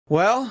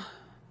Well,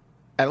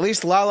 at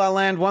least La La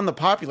Land won the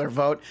popular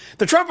vote.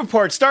 The Trump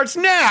Report starts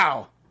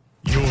now!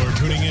 You're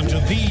tuning into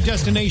the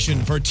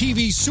destination for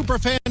TV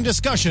superfan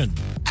discussion,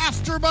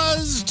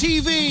 AfterBuzz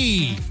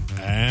TV.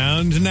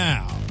 And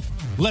now,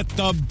 let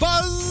the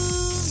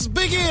buzz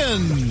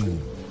begin.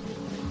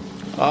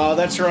 Oh,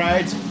 that's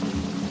right.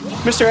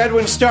 Mr.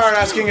 Edwin Starr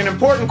asking an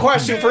important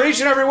question for each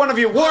and every one of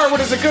you. War,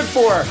 what is it good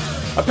for?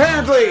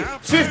 Apparently,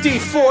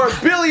 54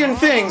 billion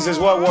things is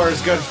what war is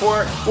good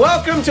for.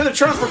 Welcome to the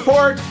Trump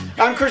Report.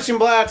 I'm Christian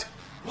Blatt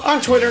on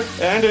Twitter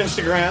and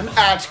Instagram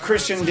at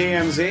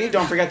ChristianDMZ.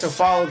 Don't forget to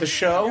follow the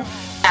show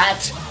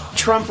at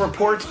Trump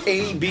Report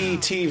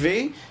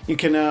ABTV. You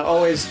can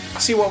always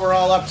see what we're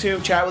all up to,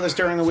 chat with us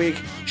during the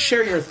week,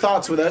 share your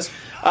thoughts with us.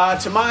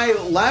 To my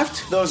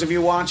left, those of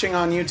you watching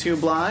on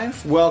YouTube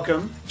Live,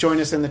 welcome. Join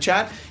us in the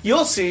chat.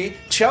 You'll see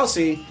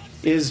Chelsea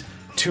is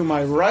to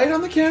my right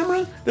on the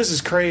camera. This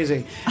is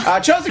crazy.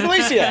 Chelsea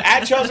Galicia,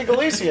 at Chelsea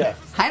Galicia.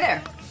 Hi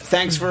there.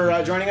 Thanks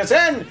for joining us.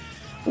 And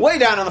way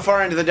down on the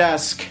far end of the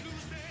desk,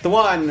 the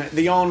one,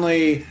 the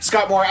only,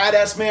 Scott Moore at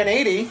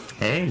SMan80.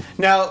 Hey.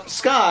 Now,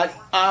 Scott,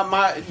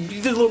 you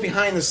did a little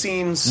behind the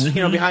scenes,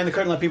 behind the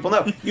curtain, let people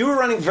know. You were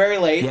running very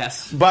late.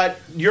 Yes. But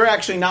you're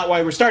actually not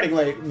why we're starting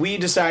late. We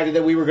decided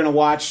that we were going to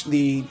watch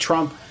the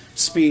Trump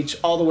speech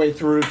all the way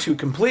through to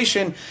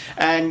completion,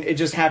 and it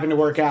just happened to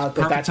work out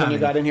that that's when you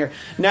got in here.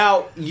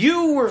 Now,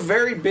 you were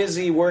very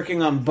busy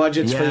working on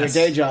budgets for your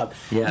day job.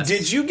 Yes.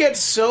 Did you get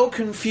so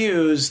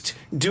confused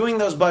doing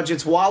those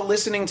budgets while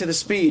listening to the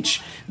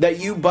speech that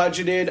you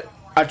budgeted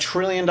 $1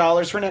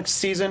 trillion for next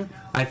season?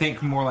 I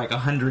think more like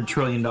 $100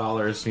 trillion.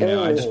 I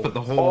just put the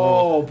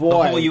whole boy,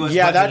 the whole US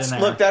budget in there.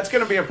 Look, that's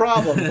going to be a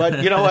problem.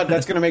 But you know what?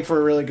 That's going to make for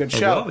a really good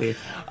show. It will be.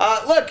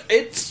 Look,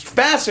 it's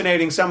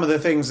fascinating some of the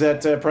things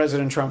that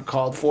President Trump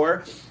called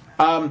for.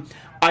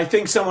 I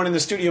think someone in the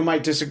studio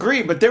might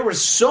disagree, but there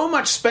was so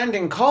much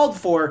spending called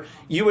for,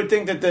 you would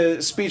think that the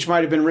speech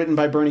might have been written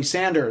by Bernie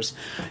Sanders.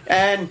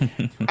 And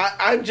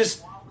I'm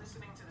just...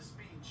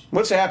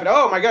 What's happening?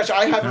 Oh my gosh,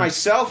 I have my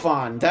cell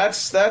phone.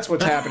 That's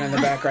what's happening in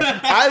the background.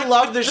 I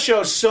love this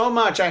show so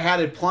much I had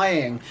it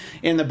playing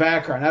in the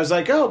background. I was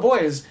like, oh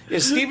boy, is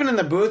Steven in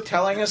the booth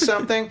telling us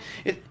something?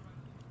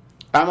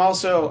 I was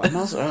so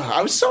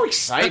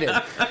excited.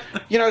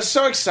 I was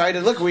so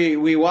excited. Look,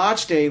 we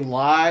watched a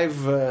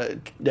live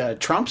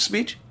Trump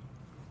speech.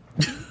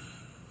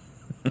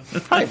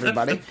 Hi,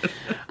 everybody.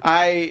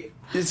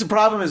 The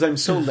problem is I'm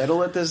so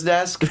little at this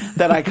desk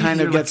that I kind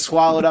of get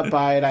swallowed up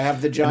by it. I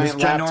have the giant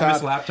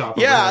laptop.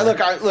 Yeah,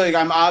 look,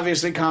 I'm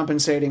obviously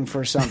compensating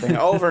for something.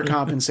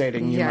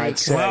 Overcompensating, you might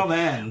say. Well,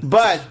 then.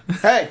 But,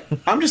 hey,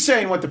 I'm just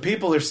saying what the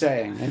people are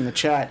saying in the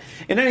chat.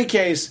 In any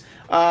case,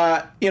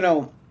 I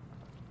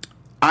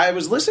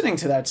was listening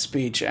to that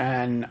speech,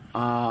 and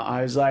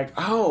I was like,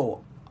 I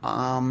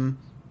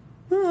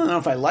don't know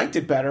if I liked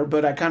it better,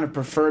 but I kind of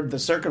preferred the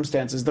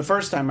circumstances the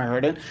first time I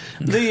heard it.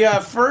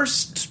 The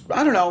first,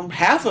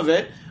 half of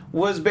it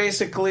was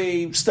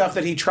basically stuff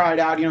that he tried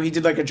out. He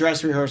did like a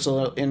dress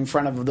rehearsal in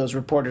front of those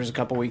reporters a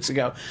couple weeks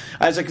ago.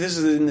 I was like, this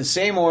is in the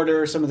same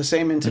order, some of the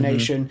same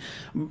intonation.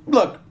 Mm-hmm.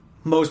 Look,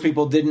 most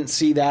people didn't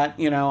see that.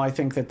 I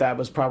think that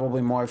was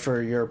probably more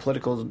for your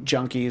political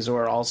junkies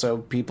or also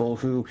people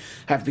who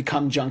have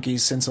become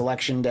junkies since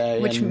Election Day.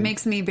 Which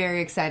makes me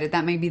very excited.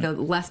 That may be the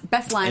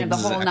best line of the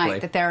whole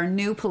night, that there are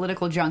new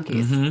political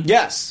junkies. Mm-hmm.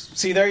 Yes.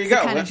 See, there you go.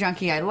 The kind of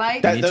junkie I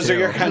like. Those are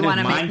your kind of... You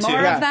want to make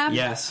more of them?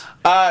 Yes.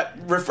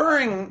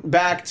 Referring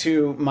back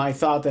to my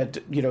thought that,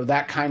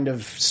 that kind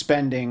of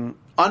spending...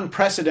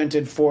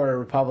 unprecedented for a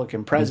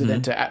Republican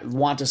president to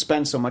want to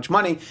spend so much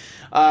money.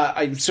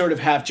 I sort of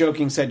half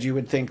joking said you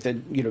would think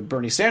that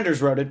Bernie Sanders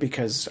wrote it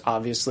because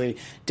obviously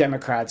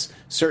Democrats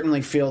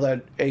certainly feel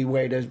that a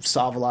way to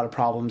solve a lot of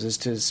problems is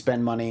to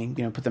spend money,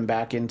 put them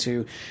back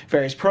into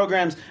various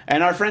programs.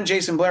 And our friend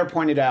Jason Blair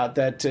pointed out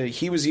that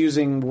he was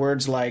using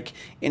words like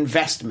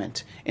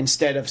investment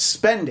instead of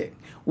spending,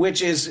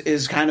 which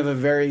is kind of a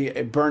very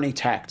Bernie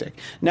tactic.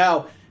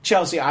 Now,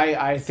 Chelsea,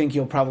 I think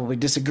you'll probably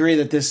disagree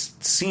that this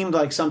seemed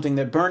like something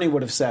that Bernie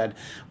would have said.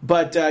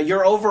 But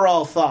your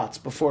overall thoughts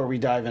before we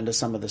dive into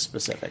some of the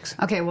specifics.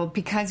 Okay, well,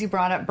 because you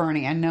brought up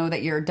Bernie, I know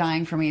that you're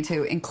dying for me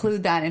to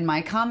include that in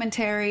my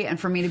commentary and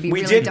for me to be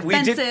defensive and really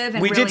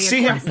aggressive. We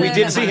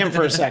did see him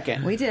for a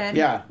second. We did.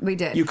 Yeah. We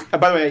did.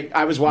 By the way,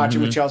 I was watching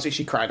with Chelsea.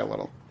 She cried a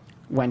little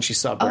when she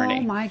saw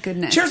Bernie. Oh, my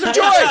goodness. Tears of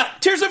joy!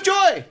 Tears of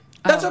joy!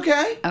 That's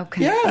okay.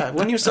 Okay. Yeah,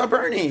 when you saw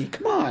Bernie.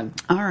 Come on.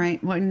 All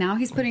right. Well, now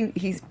he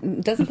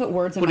doesn't put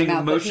words in my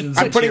mouth. Emotions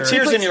I'm putting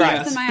tears in your eyes.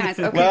 Tears in my eyes.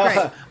 Okay,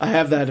 great. I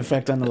have that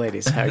effect on the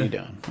ladies. How are you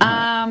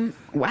doing?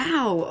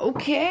 Wow.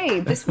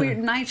 Okay. This weird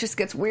night just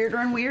gets weirder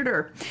and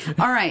weirder.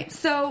 All right.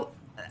 So,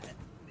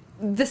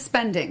 the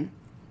spending.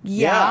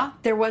 Yeah,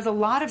 there was a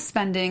lot of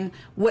spending.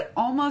 What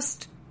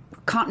almost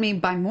caught me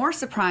by more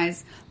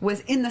surprise was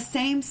in the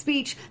same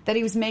speech that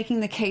he was making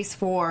the case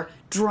for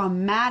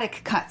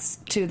dramatic cuts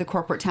to the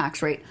corporate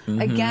tax rate.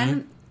 Mm-hmm.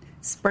 Again,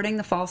 spreading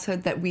the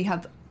falsehood that we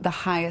have the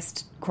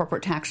highest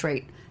corporate tax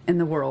rate in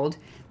the world.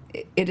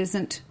 It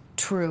isn't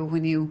true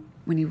when you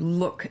when you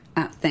look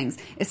at things,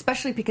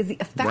 especially because the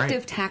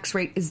effective tax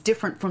rate is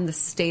different from the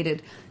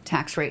stated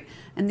tax rate.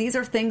 And these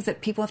are things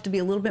that people have to be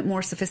a little bit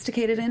more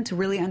sophisticated in to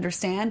really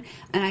understand.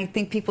 And I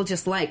think people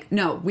just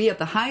no, we have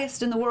the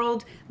highest in the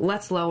world,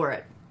 let's lower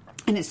it.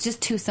 And it's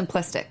just too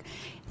simplistic.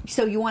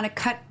 So you want to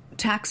cut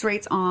tax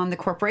rates on the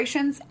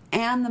corporations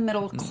and the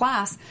middle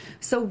class,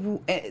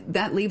 so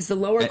that leaves the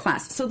lower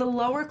class. So the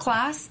lower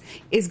class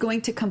is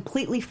going to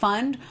completely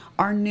fund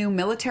our new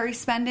military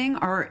spending,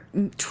 our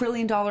 $1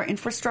 trillion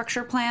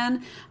infrastructure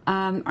plan,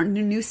 our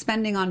new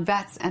spending on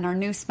vets, and our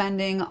new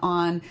spending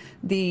on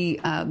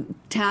the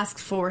task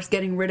force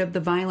getting rid of the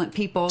violent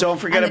people. Don't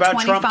forget about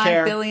Trump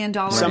Care. $25 billion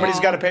Somebody's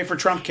got to pay for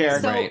Trump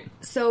Care.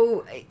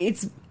 So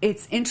it's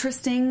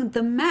interesting,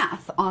 the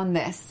math on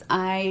this.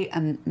 I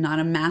am not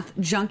a math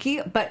junkie,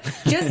 but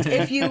just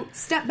if you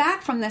step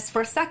back from this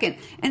for a second,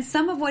 and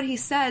some of what he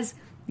says,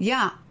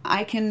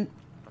 I can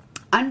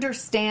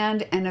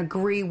understand and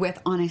agree with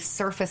on a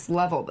surface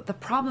level. But the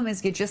problem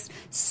is you just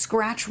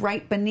scratch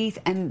right beneath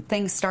and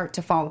things start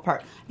to fall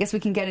apart. I guess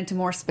we can get into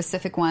more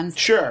specific ones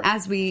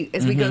as we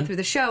go through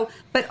the show.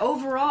 But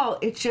overall,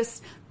 it's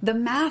just the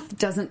math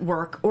doesn't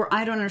work, or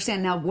I don't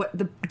understand. Now, what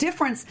the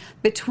difference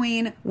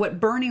between what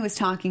Bernie was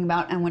talking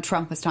about and what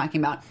Trump was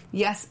talking about?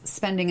 Yes,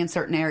 spending in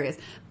certain areas.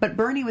 But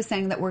Bernie was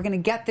saying that we're going to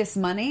get this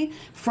money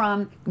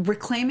from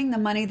reclaiming the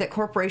money that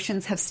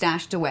corporations have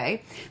stashed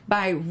away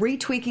by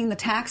retweaking the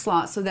tax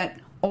law so that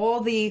all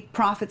the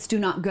profits do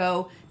not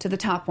go to the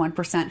top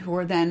 1% who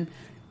are then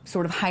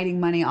sort of hiding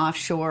money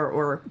offshore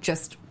or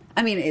just...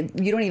 I mean,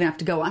 you don't even have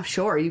to go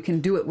offshore. You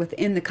can do it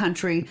within the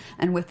country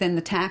and within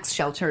the tax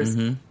shelters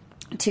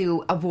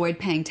to avoid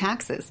paying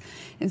taxes.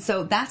 And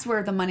so that's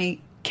where the money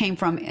came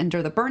from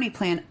under the Bernie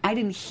plan. I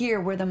didn't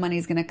hear where the money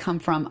is going to come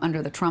from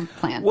under the Trump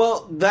plan.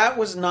 Well, that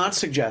was not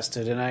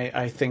suggested, and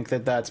I think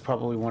that that's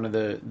probably one of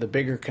the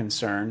bigger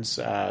concerns.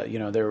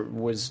 There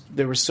was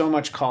so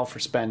much call for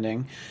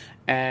spending,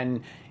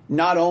 and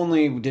not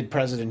only did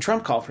President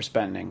Trump call for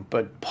spending,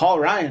 but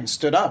Paul Ryan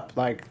stood up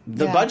like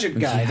the budget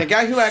guy, the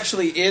guy who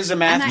actually is a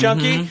math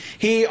junkie.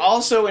 He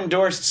also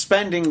endorsed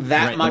spending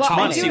that much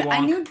money.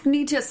 I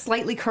need to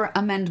slightly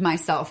amend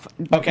myself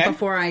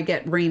before I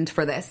get reamed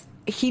for this.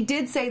 He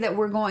did say that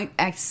we're going.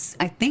 I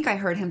think I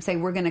heard him say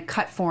we're going to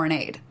cut foreign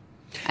aid.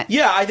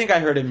 Yeah, I think I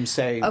heard him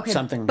say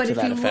something to that effect.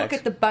 But if you look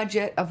at the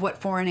budget of what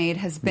foreign aid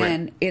has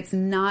been, it's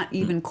not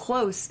even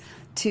close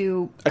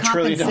to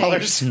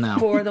compensate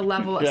for the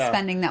level of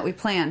spending that we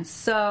plan.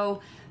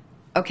 So,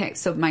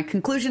 so my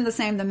conclusion the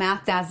same. The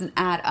math doesn't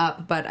add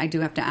up, but I do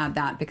have to add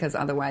that because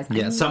otherwise...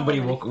 somebody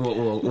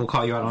will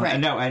call you out on it.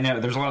 I know.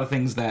 There's a lot of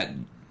things that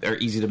are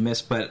easy to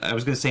miss, but I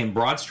was going to say in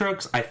broad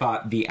strokes, I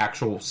thought the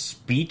actual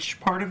speech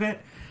part of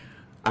it,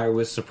 I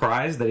was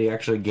surprised that he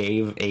actually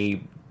gave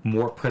a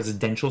more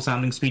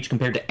presidential-sounding speech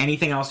compared to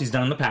anything else he's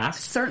done in the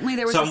past. Certainly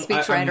there was a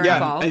speechwriter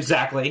involved.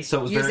 Exactly. So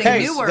it was using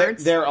new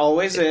words. There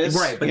always is.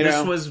 Right, but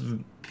this was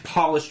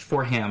polished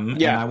for him,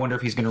 and I wonder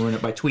if he's going to ruin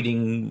it by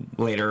tweeting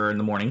later in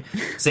the morning,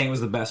 saying it was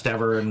the best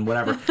ever and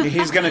whatever.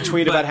 He's going to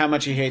tweet about how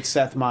much he hates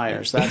Seth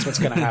Meyers. That's what's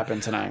going to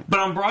happen tonight.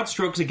 But on broad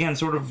strokes, again,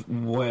 sort of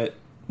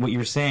what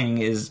you're saying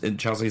is,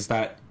 Chelsea, is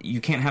that you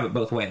can't have it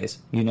both ways.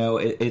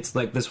 It's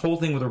like this whole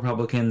thing with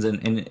Republicans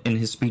and in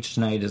his speech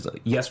tonight is,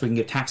 yes, we can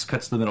give tax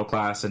cuts to the middle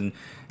class and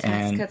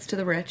tax cuts to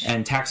the rich.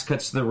 And tax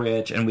cuts to the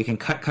rich, and we can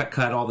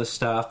cut all this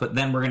stuff, but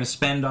then we're going to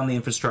spend on the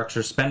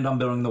infrastructure, spend on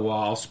building the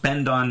wall,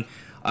 spend on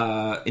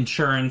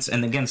insurance,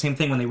 and again, same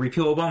thing when they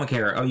repeal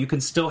Obamacare. Oh, you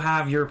can still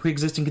have your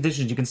pre-existing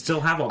conditions, you can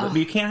still have all that, but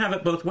you can't have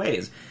it both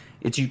ways.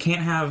 You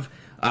can't have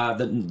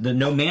the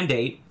no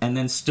mandate and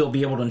then still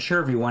be able to insure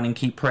everyone and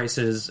keep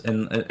prices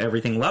and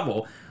everything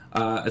level.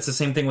 It's the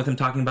same thing with him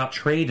talking about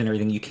trade and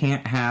everything. You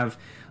can't have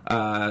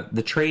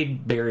the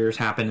trade barriers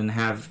happen and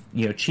have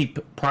cheap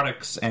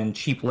products and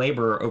cheap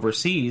labor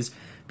overseas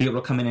be able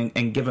to come in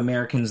and give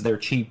Americans their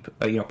cheap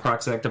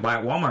products they like to buy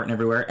at Walmart and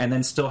everywhere, and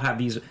then still have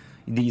these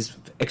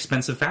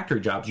expensive factory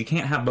jobs. You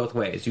can't have both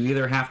ways. You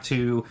either have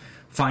to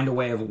find a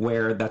way of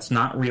where that's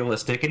not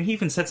realistic. And he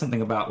even said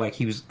something about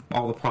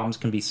all the problems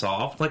can be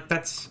solved. Like,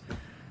 that's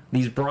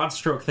these broad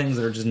stroke things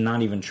that are just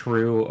not even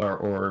true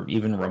or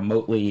even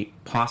remotely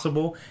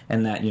possible,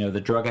 and that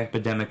the drug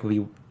epidemic will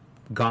be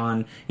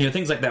gone,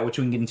 things like that, which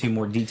we can get into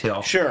more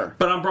detail. Sure.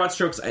 But on broad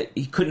strokes,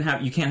 you can't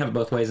have it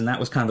both ways, and that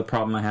was kind of the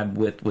problem I had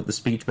with the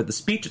speech. But the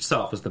speech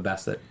itself was the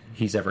best that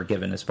he's ever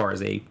given as far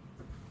as a...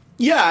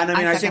 Yeah, and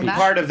I think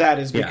part of that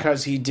is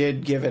because he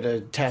did give it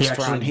a test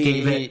run.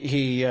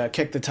 He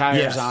kicked the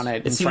tires on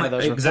it in front of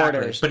those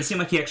reporters. But it seemed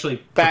like he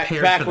actually back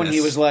when he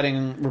was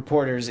letting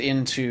reporters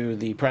into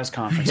the press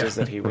conferences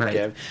that he would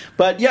give.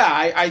 But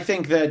I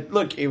think that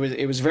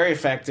it was very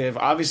effective.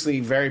 Obviously,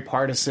 very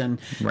partisan.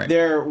 Right.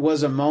 There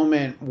was a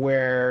moment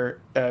where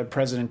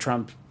President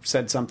Trump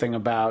said something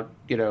about,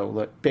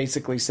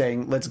 basically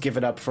saying, let's give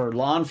it up for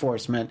law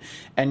enforcement.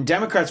 And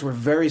Democrats were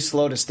very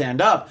slow to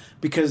stand up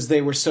because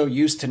they were so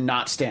used to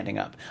not standing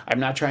up. I'm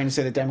not trying to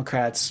say that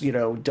Democrats,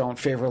 don't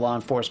favor law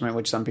enforcement,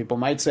 which some people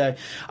might say.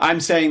 I'm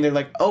saying they're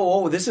like,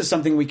 oh, this is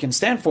something we can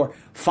stand for.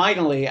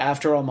 Finally,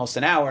 after almost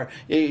an hour,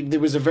 there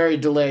was a very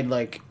delayed,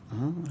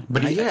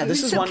 but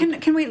this is so one.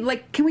 Can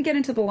we get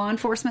into the law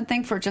enforcement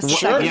thing for just a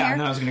Sure. second Yeah, here?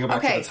 no, I was going to go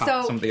back to the top.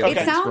 So Some of the other it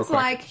things real sounds quick.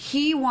 like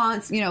he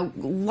wants,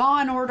 law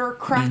and order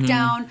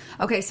crackdown.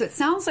 Okay, so it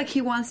sounds like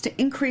he wants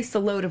to increase the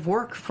load of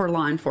work for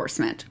law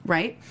enforcement,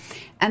 right?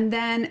 And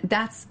then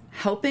that's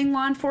helping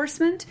law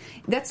enforcement.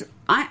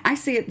 I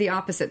see it the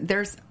opposite.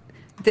 There's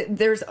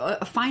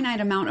a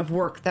finite amount of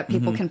work that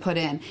people can put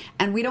in,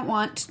 and we don't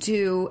want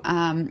to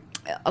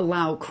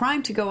allow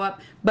crime to go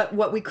up. But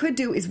what we could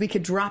do is we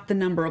could drop the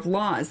number of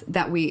laws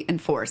that we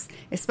enforce,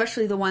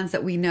 especially the ones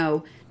that we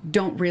know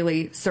don't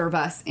really serve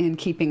us in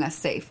keeping us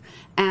safe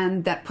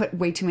and that put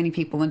way too many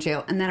people in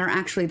jail and that are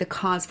actually the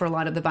cause for a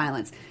lot of the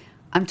violence.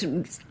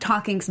 I'm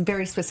talking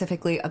very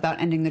specifically about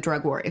ending the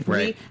drug war. If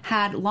we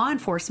had law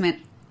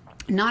enforcement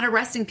not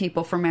arresting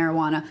people for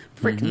marijuana,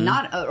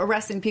 not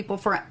arresting people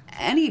for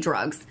any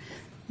drugs,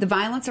 the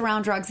violence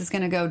around drugs is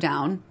going to go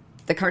down.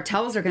 The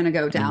cartels are going to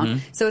go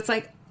down. So it's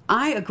like,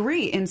 I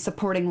agree in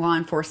supporting law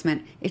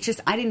enforcement. It's just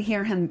I didn't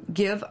hear him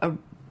give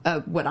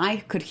what I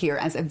could hear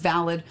as a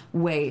valid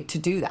way to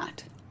do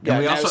that. Yeah,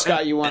 we also,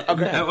 Scott, you want?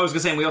 Okay. I was going to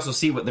say, and we also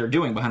see what they're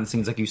doing behind the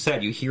scenes. Like you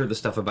said, you hear the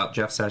stuff about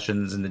Jeff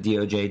Sessions and the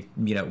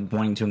DOJ,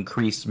 wanting to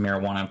increase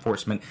marijuana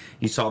enforcement.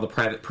 You saw the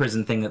private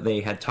prison thing that they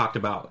had talked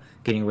about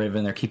getting rid of,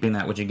 and they're keeping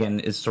that, which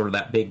again is sort of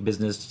that big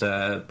business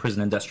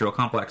prison industrial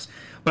complex.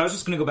 But I was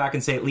just going to go back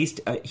and say, at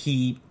least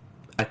he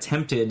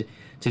attempted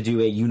to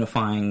do a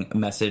unifying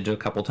message a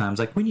couple times.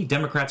 Like, we need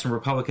Democrats and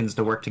Republicans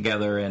to work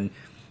together. And,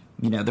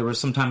 there was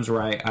some times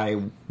where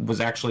I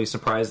was actually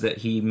surprised that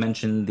he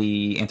mentioned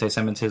the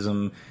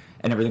anti-Semitism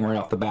and everything right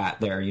off the bat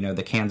there,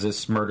 the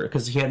Kansas murder,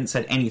 because he hadn't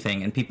said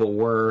anything, and people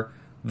were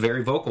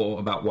very vocal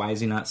about why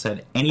has he not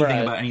said anything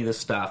about any of this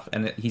stuff.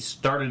 And he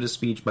started his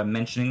speech by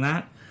mentioning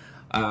that,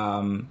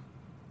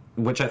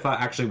 which I thought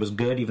actually was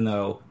good, even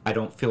though I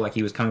don't feel like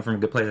he was coming from a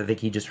good place. I think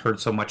he just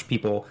heard so much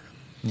people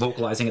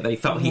vocalizing it that he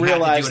felt he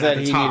realized had to do it that at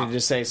the he top. needed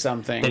to say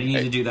something. That he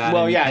needed to do that.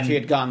 Well, and, if he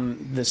had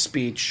gone the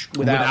speech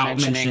without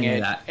mentioning it,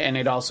 that. and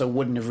it also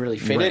wouldn't have really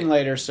fit in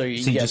later. So he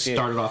just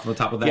started off on the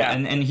top of that. Yeah.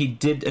 And he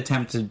did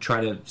attempt to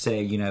try to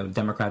say,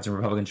 Democrats and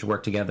Republicans should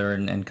work together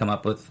and come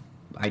up with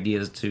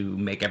ideas to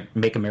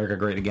make America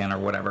great again, or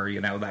whatever,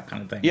 that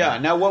kind of thing. Yeah.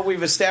 Now, what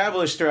we've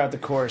established throughout the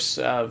course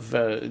of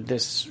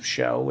this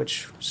show,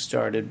 which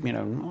started,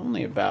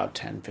 only about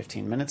 10,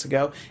 15 minutes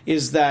ago,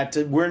 is that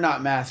we're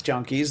not math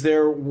junkies.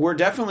 There were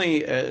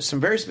definitely some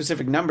very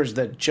specific numbers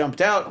that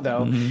jumped out,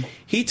 though.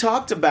 He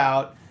talked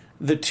about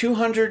the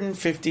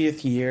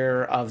 250th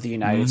year of the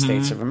United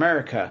States of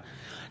America.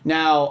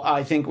 Now,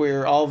 I think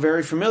we're all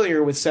very familiar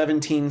with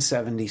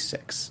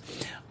 1776.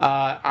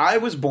 I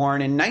was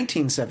born in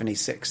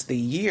 1976, the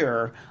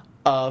year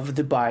of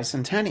the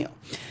bicentennial,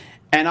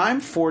 and I'm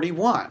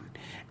 41.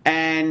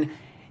 And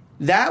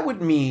that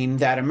would mean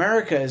that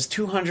America is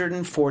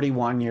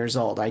 241 years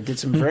old. I did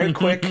some very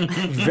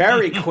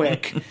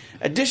quick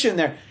addition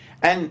there.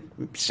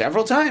 And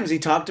several times he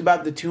talked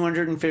about the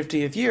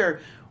 250th year,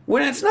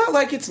 when it's not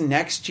like it's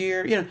next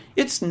year.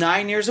 It's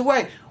 9 years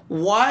away.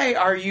 Why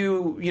are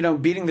you,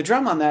 beating the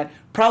drum on that?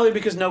 Probably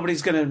because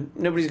nobody's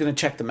gonna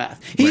check the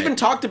math. He even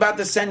talked about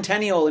the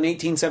centennial in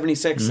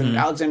 1876 and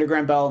Alexander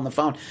Graham Bell and the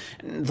phone,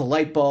 and the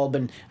light bulb,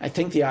 and I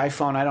think the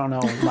iPhone. I don't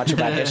know much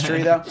about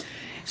history though.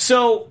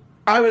 So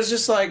I was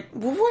just like,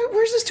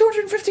 where's this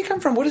 250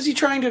 come from? What is he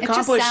trying to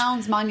accomplish? It just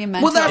sounds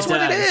monumental. Well, that's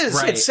what it is.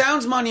 Right. It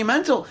sounds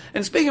monumental.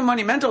 And speaking of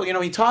monumental,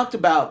 he talked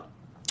about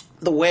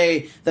the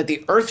way that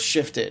the Earth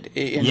shifted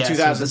in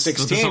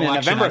 2016 this in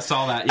election, November. I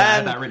saw that. Yeah, I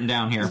had that written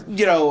down here.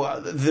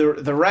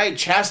 The right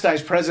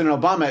chastised President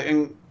Obama,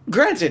 and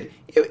granted,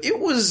 it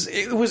was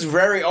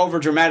very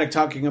overdramatic,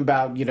 talking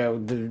about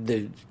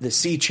the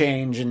sea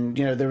change, and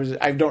there was,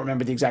 I don't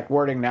remember the exact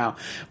wording now,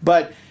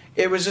 but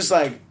it was just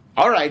like,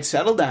 all right,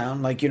 settle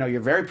down. Like, you're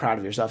very proud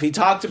of yourself. He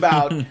talked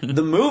about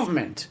the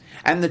movement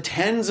and the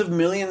tens of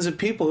millions of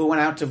people who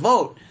went out to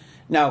vote.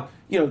 Now,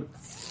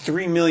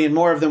 3 million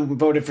more of them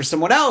voted for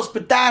someone else,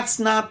 but that's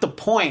not the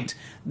point.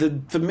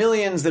 The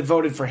millions that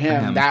voted for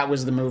him, that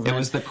was the movement. It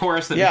was the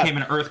chorus that became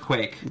an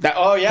earthquake.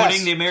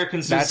 Putting the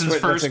American citizens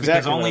first,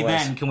 because only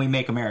then can we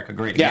make America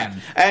great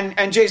again.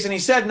 And Jason, he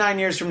said 9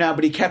 years from now,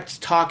 but he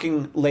kept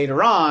talking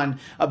later on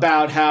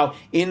about how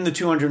in the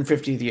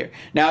 250th year.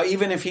 Now,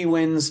 even if he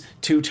wins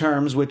 2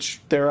 terms, which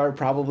there are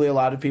probably a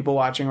lot of people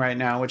watching right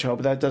now, which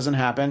hope that doesn't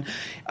happen,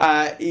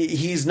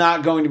 he's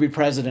not going to be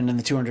president in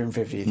the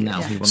 250th year.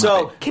 No, he will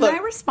so, not be. Can I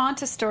respond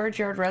to Storage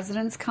Yard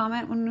Residents'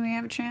 comment when we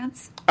have a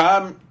chance?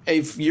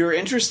 If you're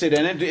interested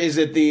in it, is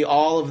it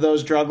all of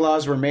those drug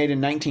laws were made in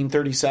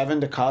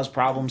 1937 to cause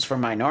problems for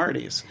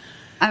minorities?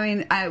 I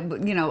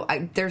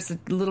mean, there's a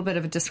little bit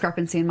of a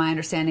discrepancy in my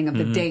understanding of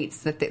the dates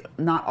that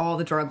not all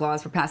the drug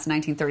laws were passed in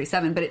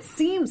 1937, but it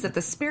seems that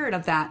the spirit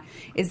of that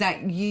is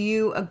that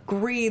you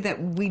agree that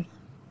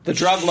the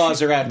drug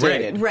laws are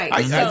outdated. Right.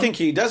 I think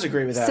he does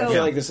agree with that. I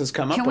feel like this has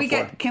come up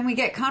before. Can we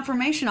get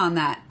confirmation on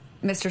that,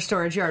 Mr.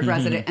 Storage Yard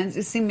resident? And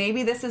see,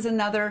 maybe this is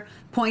another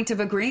point of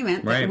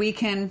agreement that we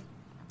can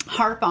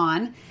harp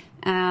on.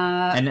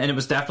 And it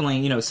was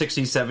definitely,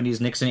 60s, 70s,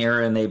 Nixon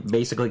era, and they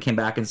basically came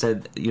back and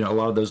said, a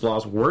lot of those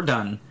laws were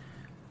done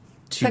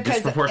to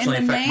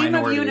disproportionately affect minorities. In the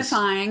name of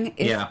unifying,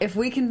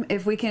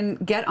 if we can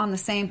get on the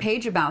same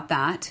page about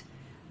that,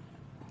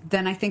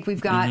 then I think we've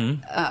got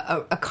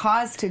a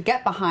cause to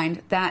get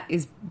behind that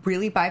is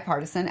really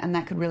bipartisan, and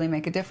that could really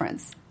make a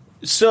difference.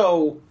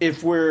 So,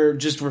 if we're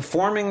just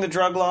reforming the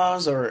drug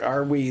laws, or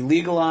are we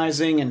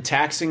legalizing and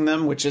taxing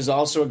them, which is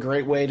also a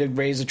great way to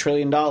raise $1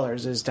 trillion,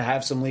 is to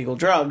have some legal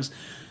drugs.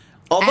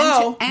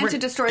 Although, and to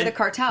destroy the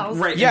cartels.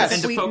 Right, yes.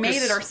 And we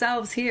made it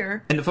ourselves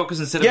here. And to focus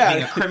instead of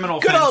being a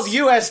criminal good offense.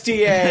 old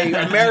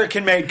USDA,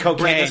 American-made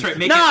cocaine. Right, that's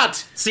right. Not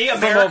see,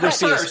 America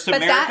first. But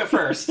America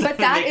first. But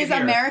that is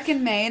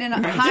American-made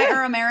and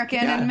hire American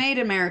and made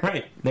American.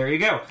 Right, there you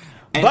go.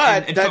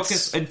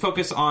 And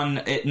focus on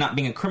it not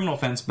being a criminal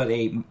offense, but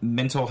a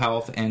mental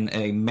health and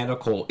a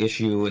medical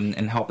issue,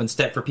 and help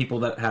instead for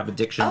people that have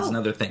addictions and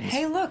other things.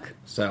 Hey, look.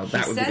 So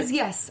that would says be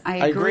yes.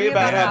 I agree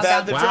about how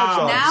bad the drugs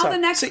are. Now the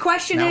next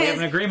question now is: we have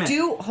an agreement.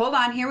 Hold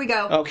on, here we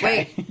go.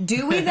 Okay. Wait,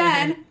 do we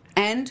then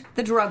end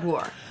the drug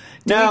war?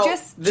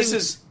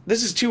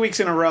 This is 2 weeks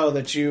in a row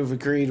that you've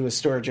agreed with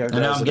Storage Yard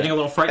Resident. I'm getting a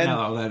little frightened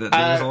now.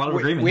 There's a lot of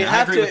agreement. We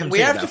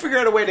have to figure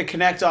out a way to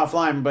connect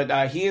offline,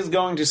 but he is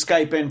going to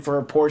Skype in for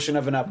a portion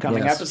of an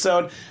upcoming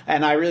episode,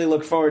 and I really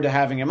look forward to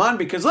having him on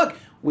because, look,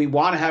 we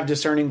want to have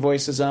discerning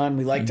voices on.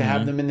 We like to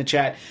have them in the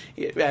chat.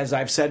 As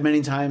I've said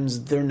many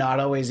times, they're not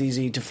always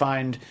easy to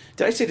find.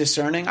 Did I say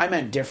discerning? I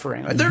meant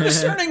differing. They're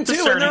discerning, too,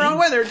 in their own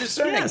way. They're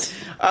discerning. Yes.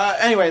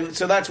 Anyway,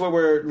 so that's what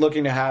we're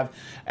looking to have.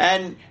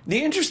 And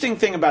the interesting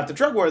thing about the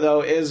drug war,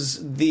 though,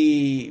 is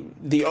the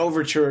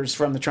overtures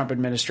from the Trump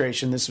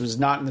administration. This was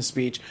not in the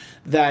speech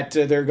that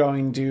they're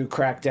going to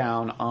crack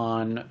down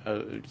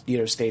on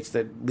states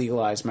that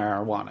legalize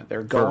marijuana.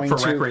 They're going for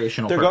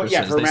recreational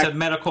purposes. They said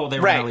medical. They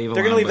were going to leave alone.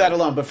 They're going to leave that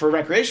alone, but for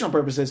recreational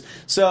purposes.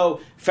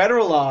 So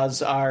federal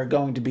laws are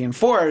going to be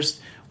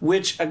enforced.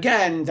 Which,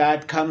 again,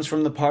 that comes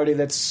from the party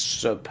that's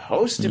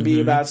supposed to be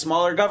about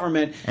smaller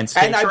government. And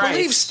states' I rights.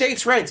 believe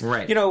states' rights.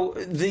 Right.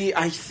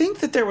 I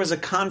think that there was a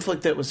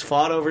conflict that was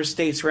fought over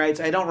states'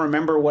 rights. I don't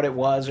remember what it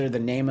was or the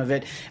name of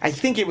it. I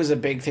think it was a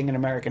big thing in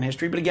American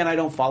history. But, again, I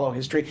don't follow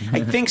history.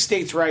 I think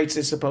states' rights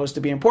is supposed to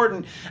be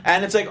important.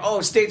 And it's like,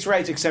 states'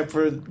 rights except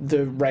for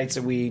the rights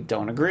that we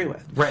don't agree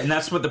with. Right, and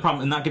that's what the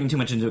problem. Not getting too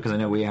much into it because I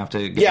know we have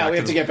to get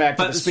back to get back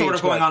to the speech. But sort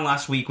of going on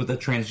last week with the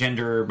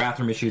transgender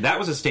bathroom issue, that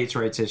was a states'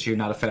 rights issue,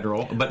 not a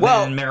federal. But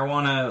then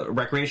marijuana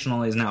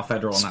recreational is now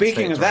federal.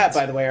 Speaking of that,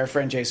 by the way, our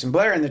friend Jason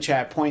Blair in the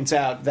chat points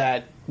out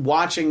that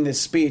watching this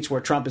speech where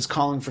Trump is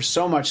calling for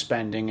so much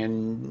spending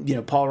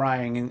and Paul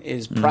Ryan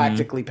is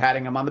practically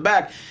patting him on the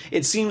back,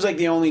 it seems like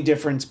the only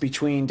difference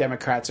between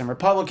Democrats and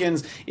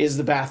Republicans is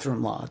the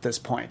bathroom law at this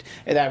point.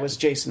 And that was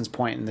Jason's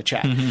point in the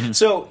chat.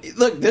 So,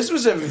 look, this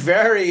was a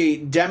very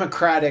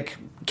Democratic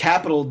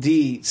capital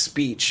D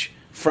speech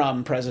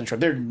from President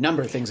Trump. There are a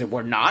number of things that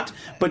were not,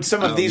 but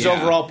some of these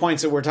overall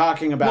points that we're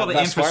talking about. Well,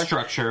 the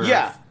infrastructure,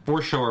 for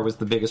sure, was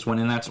the biggest one,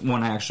 and that's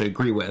one I actually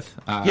agree with.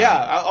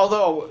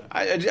 Although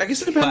I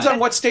guess it depends on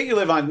what state you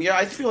live on.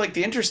 I feel like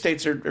the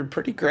interstates are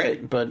pretty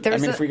great, but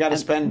if we got to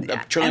spend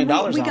 $1 trillion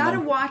on them, we got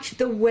to watch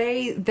the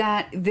way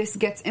that this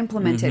gets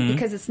implemented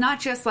because it's not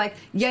just like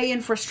yay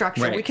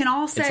infrastructure. Right. We can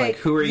all say it's like,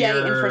 who are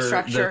yay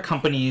infrastructure. The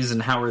companies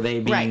and how are they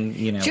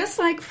being Just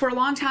like for a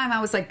long time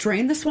I was like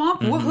drain the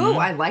swamp, woohoo!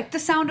 I like the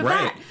sound of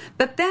that.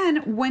 But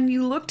then when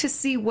you look to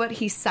see what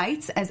he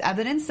cites as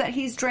evidence that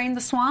he's drained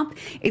the swamp,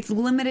 it's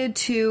limited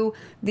to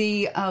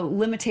the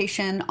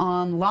limitation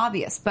on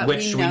lobbyists, but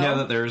we know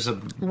that there's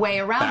a way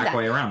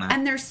around that.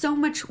 And there's so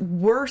much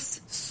worse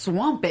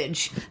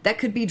swampage that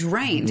could be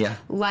drained,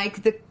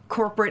 like the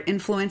corporate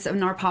influence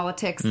in our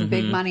politics, the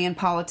big money in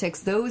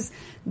politics, those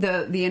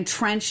the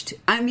entrenched.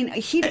 I mean,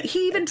 he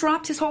even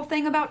dropped his whole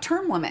thing about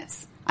term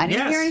limits. I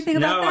didn't hear anything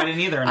about that. No, I didn't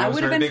either, and I was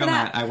very big on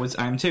that.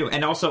 I am too.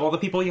 And also all the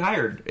people he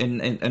hired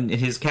in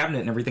his cabinet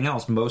and everything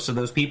else, most of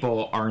those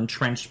people are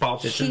entrenched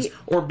politicians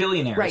or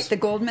billionaires. Right, the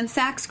Goldman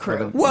Sachs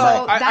crew.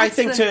 Well, I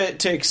think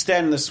to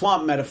extend the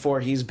swamp metaphor,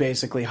 he's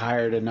basically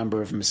hired a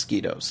number of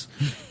mosquitoes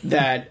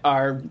that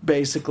are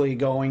basically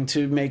going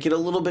to make it a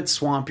little bit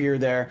swampier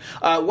there.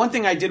 One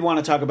thing I did want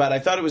to talk about, I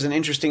thought it was an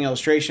interesting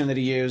illustration that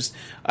he used.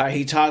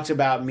 He talked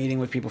about meeting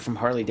with people from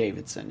Harley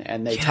Davidson,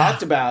 and they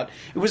talked about,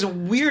 it was a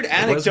weird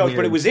anecdote,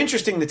 but it was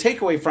interesting. The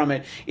takeaway from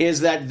it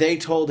is that they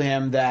told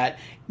him that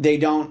they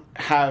don't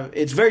have,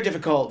 it's very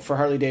difficult for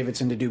Harley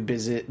Davidson to do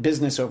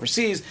business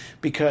overseas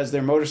because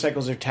their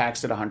motorcycles are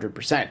taxed at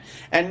 100%.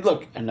 And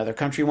look, another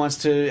country wants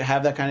to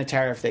have that kind of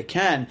tariff, they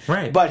can.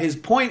 Right. But his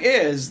point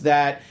is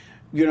that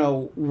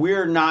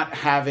we're not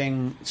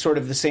having sort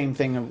of the same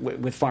thing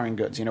with foreign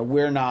goods.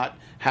 We're not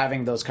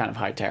having those kind of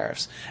high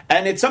tariffs.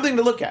 And it's something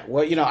to look at.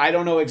 Well, I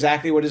don't know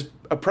exactly what his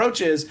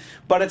approach is,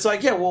 but it's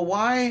like,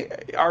 why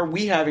are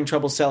we having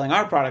trouble selling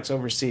our products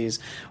overseas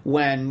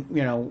when,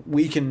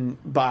 we can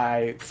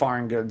buy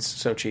foreign goods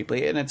so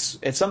cheaply? And it's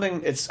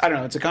something, I don't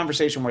know, it's a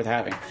conversation worth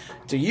having.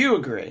 Do you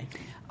agree?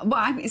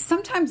 Well,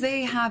 sometimes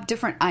they have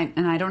different,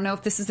 and I don't know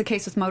if this is the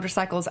case with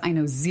motorcycles. I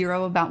know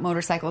zero about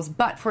motorcycles.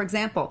 But, for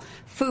example,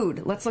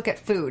 food. Let's look at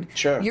food.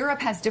 Sure.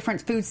 Europe has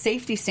different food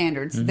safety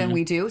standards than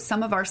we do.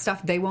 Some of our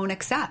stuff they won't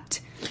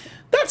accept.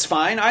 That's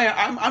fine.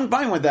 I'm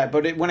fine with that.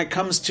 But when it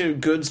comes to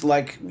goods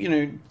like,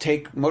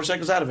 take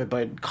motorcycles out of it,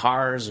 but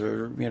cars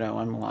or, I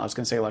was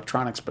going to say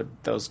electronics, but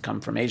those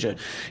come from Asia,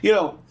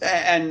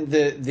 and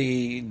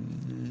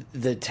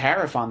the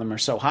tariff on them are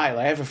so high.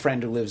 Like, I have a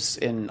friend who lives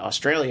in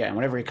Australia, and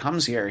whenever he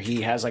comes here,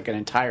 he has like an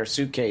entire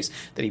suitcase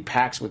that he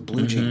packs with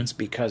blue jeans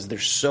because they're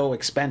so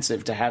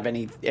expensive to have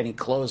any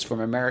clothes from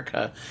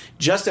America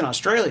just in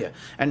Australia.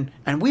 And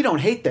we don't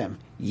hate them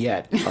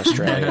yet,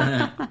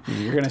 Australia.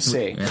 You're going to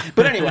see.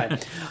 But anyway,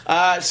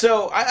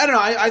 so I don't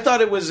know. I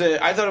thought it was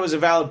a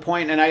valid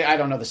point, and I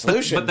don't know the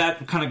solution. But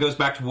that kind of goes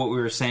back to what we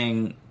were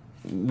saying.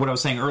 What I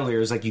was saying earlier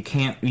is like you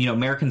can't.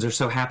 Americans are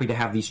so happy to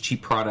have these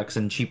cheap products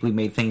and cheaply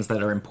made things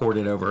that are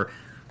imported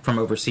from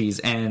overseas,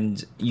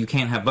 and you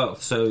can't have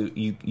both. So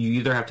you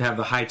either have to have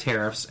the high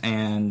tariffs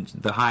and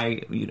the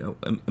high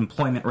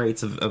employment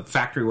rates of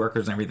factory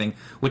workers and everything,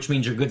 which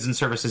means your goods and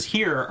services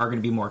here are going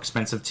to be more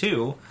expensive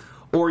too.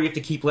 Or you have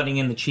to keep letting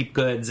in the cheap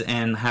goods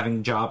and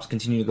having jobs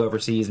continue to go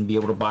overseas and be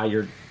able to buy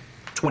your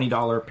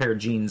 $20 pair of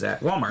jeans at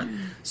Walmart.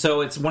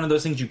 So it's one of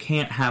those things you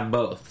can't have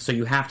both. So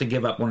you have to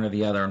give up one or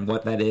the other, and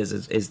what that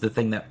is the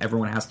thing that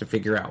everyone has to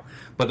figure out.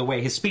 But the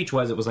way his speech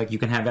was, it was like you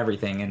can have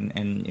everything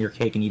and your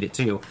cake and eat it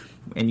too,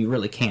 and you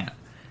really can't.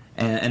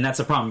 And that's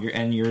a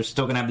problem. You're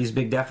still going to have these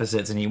big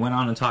deficits. And he went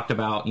on and talked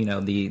about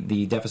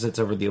the deficits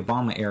over the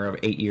Obama era of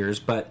 8 years.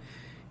 But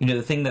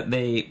the thing that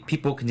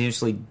people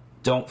continuously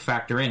don't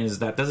factor in is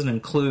that doesn't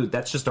include,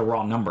 that's just a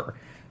raw number.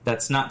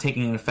 That's not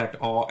taking into effect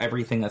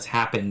everything that's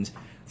happened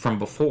from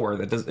before.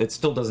 It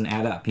still doesn't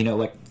add up.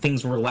 Like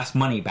things were less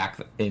money back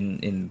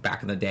in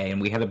the day,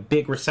 and we had a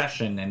big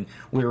recession, and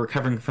we were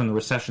recovering from the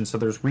recession. So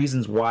there's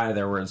reasons why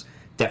there was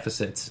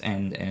deficits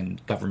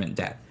and government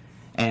debt.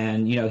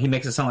 And, he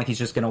makes it sound like he's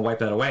just going to wipe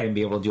that away and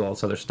be able to do all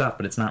this other stuff,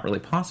 but it's not really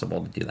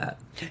possible to do that.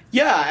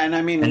 Yeah, and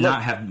I mean... And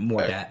not have more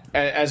debt.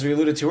 As we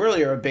alluded to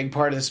earlier, a big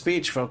part of the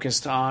speech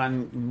focused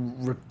on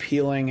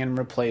repealing and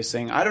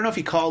replacing. I don't know if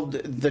he called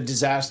the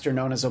disaster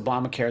known as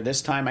Obamacare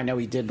this time. I know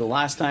he did the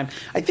last time.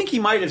 I think he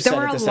might have said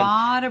it this time. There were a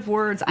lot of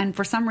words, and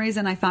for some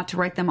reason I thought to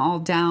write them all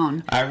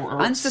down.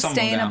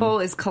 Unsustainable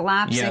is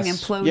collapsing,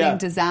 imploding,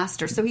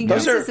 disaster. So he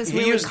uses this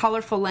really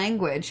colorful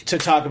language. To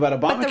talk about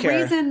Obamacare. But the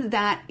reason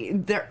that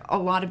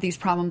a lot of these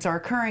problems are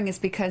occurring is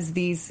because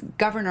these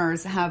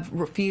governors have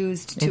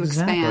refused to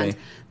expand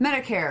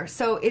Medicare.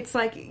 So it's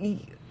like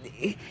he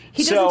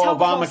doesn't tell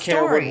the whole story.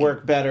 Obamacare would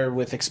work better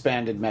with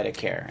expanded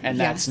Medicare, and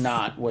that's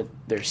not what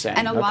they're saying.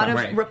 And a lot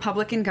of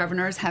Republican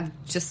governors have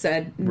just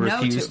said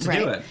refused to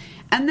do it.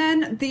 And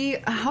then the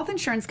health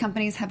insurance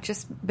companies have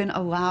just been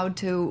allowed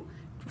to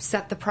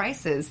set the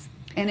prices,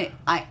 and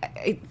I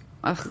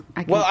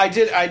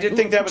did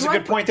think that was a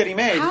good point that he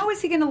made. How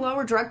is he going to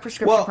lower drug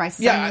prescription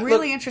prices? I'm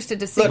really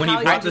interested to see when how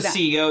he brought the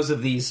CEOs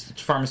of these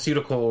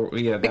pharmaceutical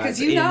guys because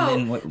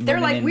they're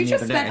like, we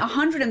just spent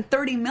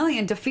 $130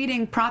 million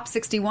defeating Prop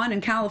 61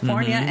 in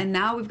California, and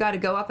now we've got to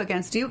go up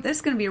against you. This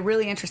is going to be a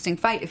really interesting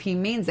fight if he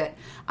means it.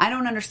 I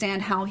don't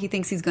understand how he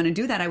thinks he's going to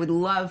do that. I would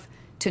love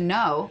to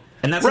know.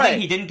 And that's the thing,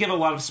 he didn't give a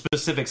lot of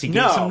specifics. He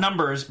gave some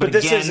numbers, but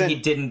again, he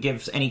didn't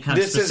give any kind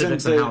of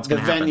specifics on how it's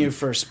going to happen. This isn't the venue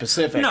for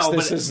specifics. No,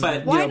 this is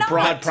why not?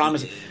 Broad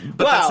promises.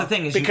 But that's the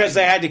thing. Because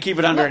they had to keep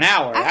it under an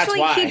hour. Actually,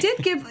 that's why. he did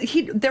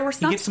give... there were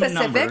some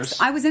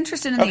specifics. I was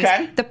interested in these.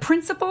 The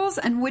principles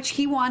in which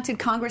he wanted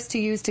Congress to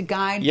use to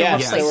guide the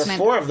replacement. Yes, there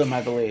were 4 of them,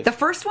 I believe. The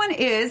first one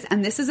is,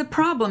 and this is a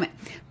problem,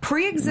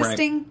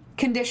 pre-existing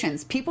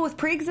conditions. People with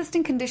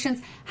pre-existing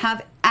conditions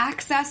have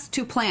access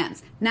to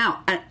plans.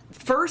 Now, at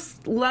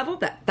first level,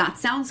 that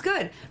sounds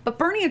good. But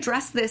Bernie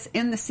addressed this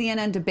in the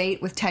CNN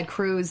debate with Ted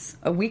Cruz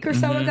a week or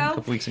so ago. A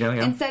couple weeks ago,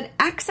 and said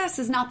access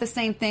is not the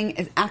same thing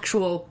as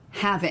actual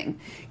having.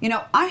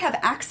 I have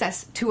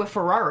access to a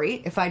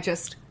Ferrari if I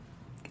just...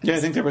 Yeah, I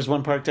think there was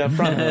one parked out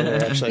front over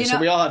there, actually. So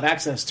we all have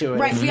access to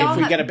it if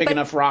we get a big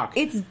enough rock.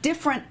 It's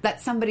different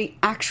that somebody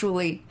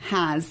actually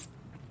has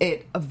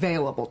it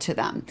available to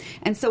them.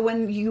 And so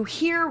when you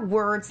hear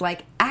words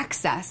like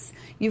access,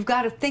 you've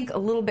got to think a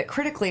little bit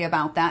critically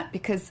about that,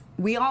 because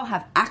we all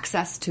have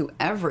access to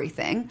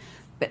everything,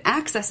 but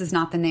access is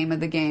not the name of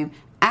the game.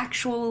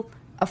 Actual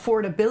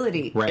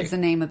affordability is the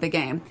name of the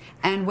game.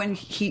 And when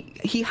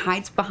he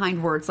hides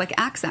behind words like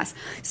access.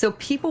 So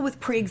people with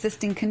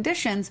pre-existing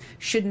conditions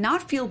should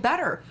not feel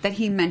better that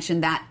he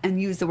mentioned that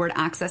and used the word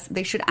access.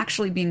 They should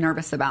actually be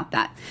nervous about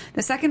that.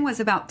 The second was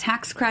about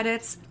tax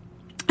credits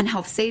and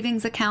health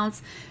savings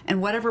accounts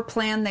and whatever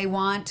plan they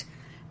want.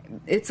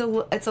 It's a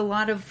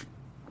lot of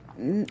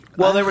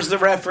Well, there was the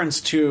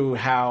reference to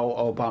how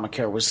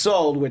Obamacare was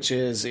sold, which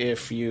is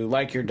if you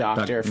like your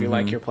doctor, if you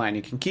like your plan,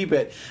 you can keep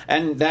it.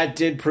 And that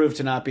did prove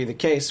to not be the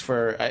case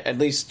for at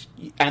least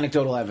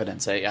anecdotal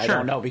evidence. I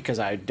don't know because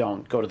I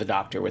don't go to the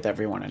doctor with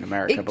everyone in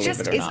America, believe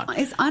it or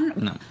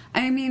not.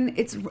 I mean,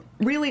 it's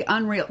really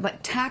unreal. Like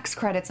tax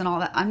credits and all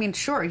that. I mean,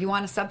 sure, you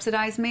want to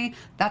subsidize me?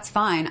 That's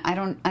fine. I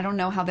don't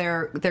know how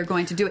they're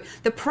going to do it.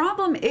 The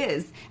problem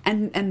is,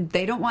 and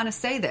they don't want to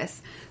say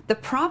this, the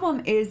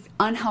problem is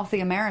unhealthy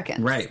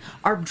Americans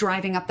are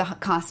driving up the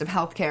cost of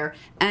healthcare,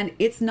 and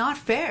it's not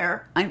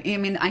fair. I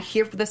mean, I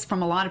hear this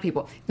from a lot of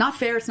people. Not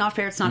fair, it's not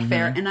fair, it's not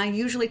fair. And I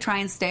usually try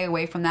and stay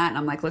away from that, and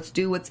I'm like, let's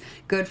do what's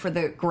good for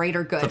the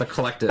greater good. For the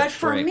collective. But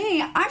for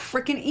me, I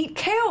freaking eat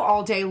kale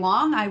all day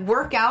long. I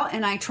work out,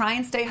 and I try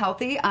and stay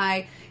healthy.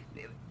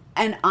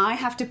 And I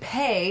have to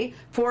pay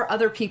for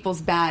other people's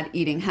bad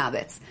eating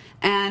habits.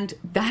 And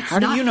that's How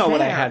do you know fair.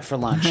 what I had for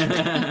lunch?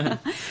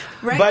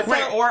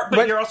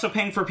 But you're also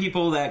paying for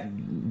people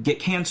that get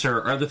cancer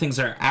or other things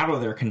that are out of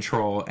their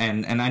control.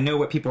 And I know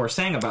what people are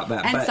saying about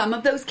that. And but some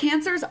of those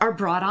cancers are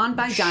brought on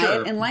by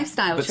diet and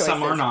lifestyle but choices.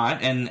 Some are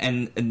not.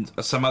 And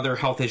some other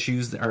health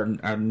issues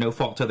are no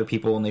fault to other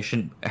people, and they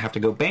shouldn't have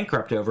to go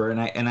bankrupt over. And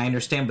I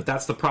understand, but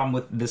that's the problem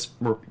with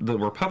the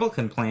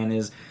Republican plan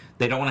is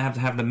they don't want to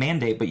have the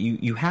mandate, but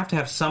you have to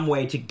have some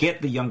way to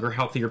get the younger,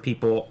 healthier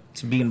people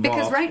to be involved.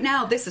 Because right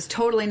now, this is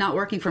totally not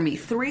working for me.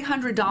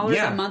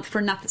 $300 a month for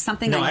nothing,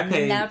 something I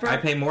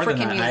pay more than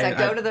that. Use. I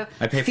go to the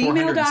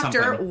female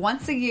doctor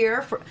once a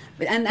year,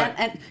 and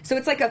so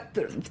it's like a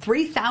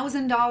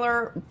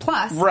 $3,000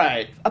 plus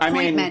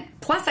appointment.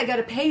 Plus, I got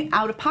to pay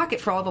out of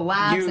pocket for all the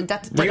labs and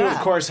You, of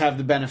course, have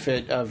the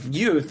benefit of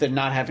youth and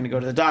not having to go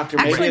to the doctor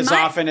Actually, maybe as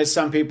often as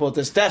some people at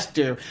this desk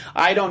do.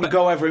 I don't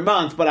go every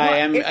month, but I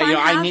am.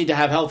 I need to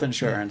have health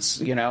insurance,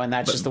 and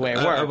that's just the way it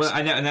works.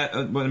 I know,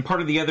 and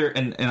part of the other,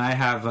 and I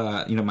have,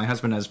 my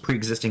husband has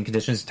pre-existing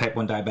conditions, type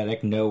 1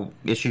 diabetic, no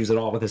issues at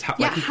all with his health.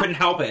 Like, he couldn't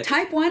help it.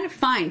 Type 1,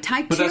 fine.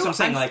 Type 2, but that's what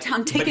I'm saying.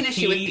 I'm taking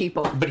issue with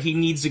people. But he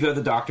needs to go to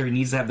the doctor. He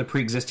needs to have the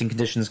pre-existing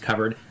conditions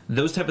covered.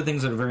 Those type of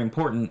things are very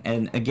important.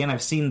 And again,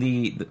 I've seen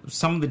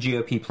some of the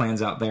GOP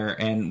plans out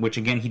there, and which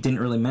again he didn't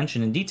really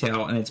mention in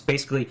detail. And it's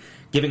basically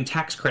giving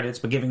tax credits,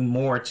 but giving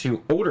more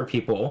to older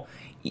people,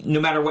 no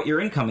matter what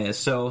your income is.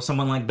 So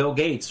someone like Bill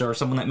Gates or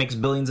someone that makes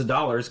billions of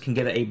dollars can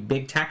get a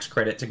big tax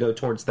credit to go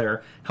towards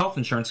their health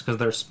insurance because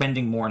they're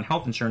spending more on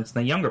health insurance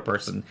than a younger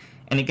person.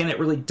 And again, it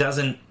really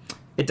doesn't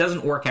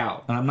work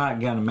out. And I'm not,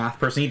 again, a math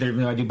person either,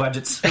 even though I do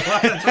budgets.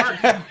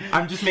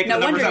 I'm just making the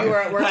numbers up. No wonder you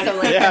were at work so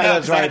late. Yeah,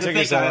 that's right. It took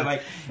us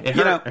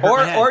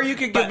or you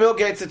could give Bill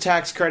Gates a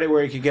tax credit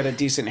where he could get a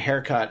decent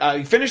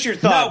haircut. Finish your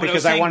thought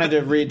because I wanted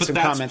to read some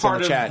comments in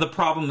the chat. The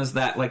problem is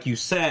that, like you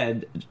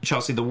said,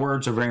 Chelsea, the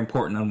words are very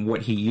important on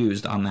what he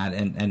used on that,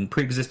 and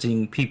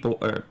pre-existing people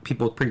or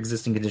people with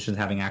pre-existing conditions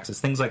having access,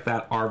 things like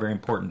that are very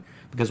important.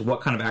 Because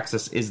what kind of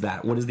access is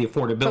that? What is the affordability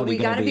going to be? But we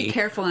got to be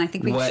careful, and I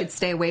think we should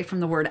stay away from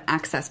the word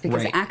access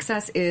because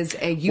access is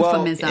a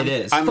euphemism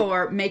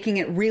for making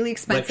it really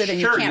expensive, and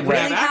you can't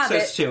really have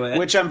access to it.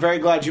 Which I'm very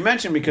glad you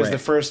mentioned because the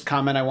first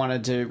comment I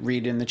wanted to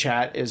read in the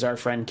chat is our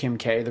friend Kim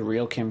K, the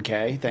real Kim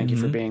K. Thank you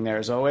for being there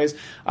as always.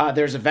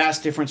 There's a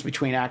vast difference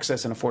between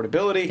access and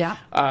affordability. Yeah.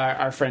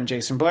 Our friend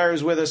Jason Blair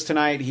is with us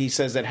tonight. He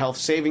says that health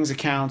savings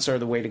accounts are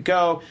the way to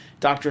go.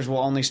 Doctors will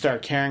only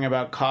start caring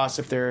about costs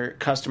if their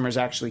customers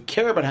actually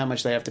care about how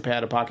much they have to pay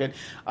out of pocket.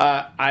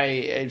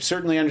 I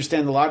certainly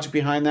understand the logic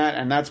behind that,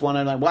 and that's one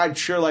I'd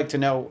sure like to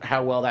know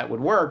how well that would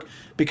work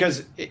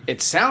because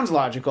it sounds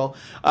logical.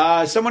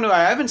 Someone who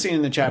I haven't seen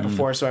in the chat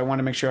before, so I want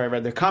to make sure I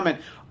read their comment.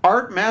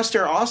 Art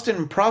Master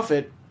Austin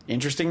Prophet.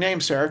 Interesting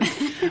name, sir.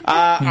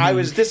 I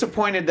was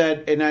disappointed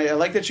that, and I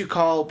like that you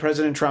call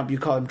President Trump, you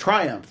call him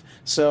Triumph.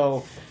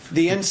 So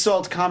the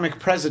insult comic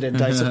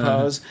president, I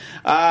suppose.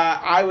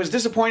 I was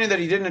disappointed that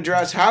he didn't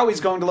address how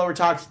he's going to lower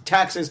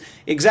taxes.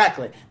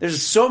 Exactly.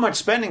 There's so much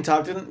spending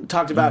talked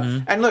about.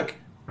 And look,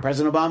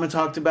 President Obama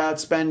talked about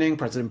spending,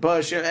 President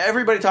Bush,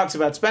 everybody talks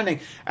about spending.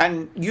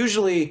 And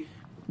usually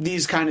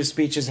these kind of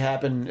speeches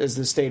happen as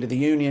the State of the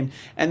Union,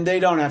 and they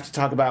don't have to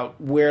talk about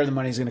where the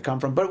money's going to come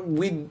from. But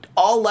we'd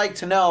all like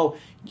to know,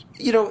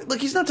 look,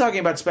 he's not talking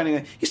about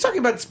spending. He's talking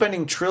about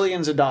spending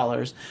trillions of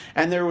dollars.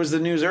 And there was the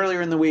news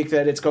earlier in the week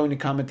that it's going to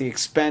come at the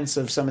expense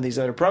of some of these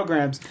other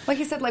programs. Like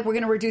he said, we're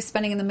going to reduce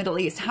spending in the Middle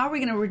East. How are we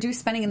going to reduce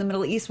spending in the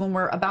Middle East when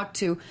we're about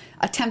to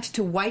attempt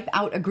to wipe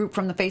out a group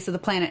from the face of the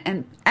planet?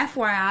 And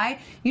FYI,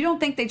 you don't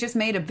think they just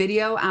made a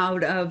video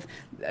out of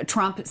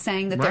Trump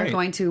saying that they're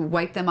going to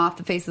wipe them off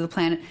the face of the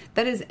planet?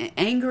 That is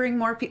angering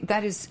more people.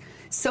 That is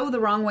so the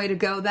wrong way to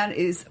go. That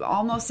is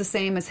almost the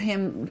same as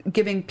him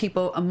giving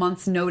people a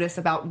month's notice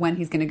about when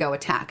he's going to go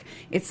attack.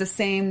 It's the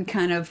same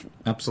kind of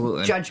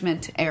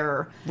judgment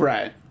error.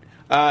 Right.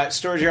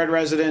 Storage Yard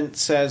resident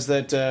says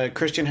that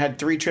Christian had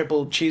 3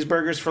 triple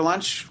cheeseburgers for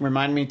lunch.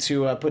 Remind me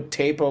to put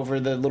tape over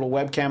the little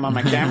webcam on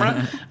my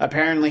camera.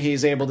 Apparently,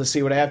 he's able to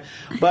see what I have.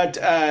 But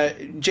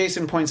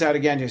Jason points out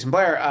again, Jason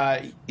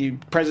Blair,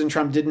 President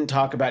Trump didn't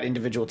talk about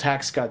individual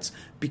tax cuts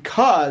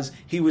because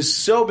he was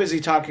so busy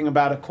talking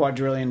about $2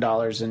 quadrillion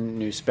in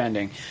new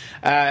spending.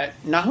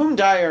 Nahum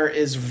Dyer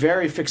is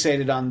very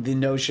fixated on the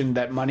notion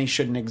that money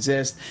shouldn't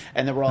exist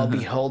and that we're all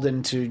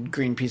beholden to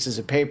green pieces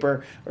of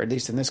paper, or at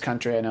least in this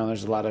country. I know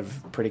there's a lot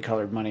of pretty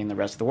colored money in the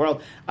rest of the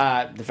world.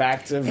 The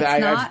fact of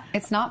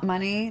it's not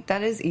money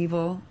that is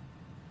evil.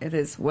 It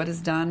is what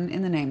is done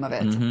in the name of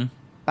it.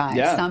 By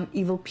some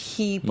evil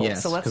people.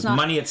 Yes, so because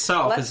money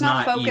itself is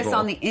not evil. Let's not focus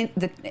on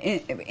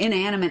the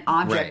inanimate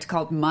object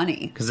called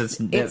money. Because it's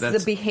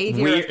the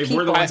behavior of people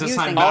we're the ones that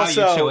assign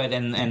value also, to it,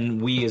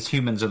 and we as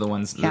humans are the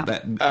ones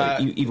that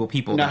evil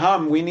people.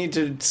 Nahum, we need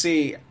to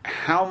see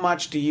how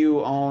much do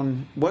you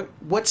own?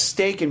 What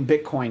stake in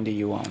Bitcoin do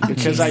you own?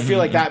 Because I feel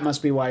like that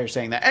must be why you're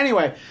saying that.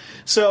 Anyway,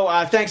 so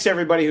thanks to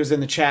everybody who's in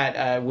the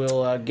chat.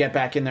 We'll get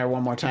back in there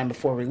one more time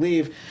before we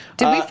leave.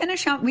 Did we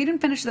finish out? We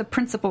didn't finish the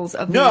principles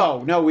of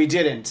No, we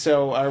didn't.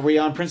 So are we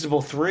on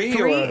principle 3?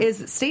 3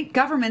 is state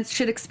governments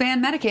should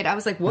expand Medicaid. I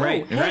was like, whoa.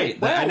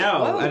 Right. I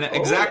know. And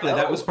exactly.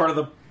 That was part of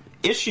the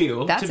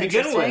issue to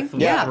begin with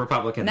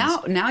Republicans.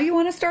 Now you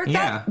want to start that?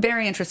 Yeah.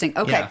 Very interesting.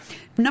 Okay. Yeah.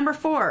 Number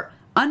 4,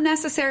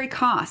 unnecessary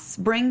costs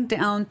bring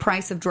down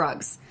price of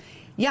drugs.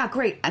 Yeah,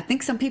 great. I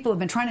think some people have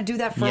been trying to do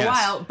that for a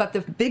while, but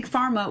the big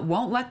pharma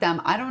won't let them.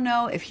 I don't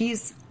know if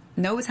he's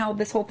knows how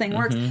this whole thing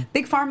works.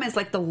 Big pharma is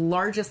like the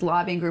largest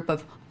lobbying group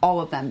of all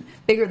of them.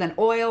 Bigger than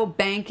oil,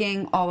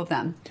 banking, all of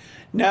them.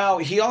 Now,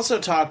 he also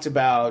talked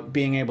about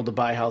being able to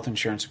buy health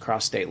insurance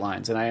across state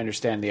lines, and I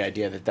understand the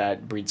idea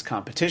that breeds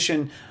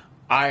competition.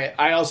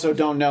 I also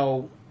don't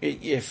know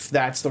if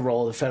that's the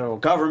role of the federal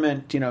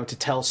government, to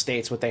tell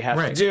states what they have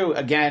to do.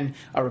 Again,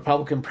 a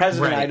Republican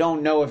president, I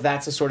don't know if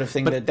that's the sort of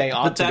thing that they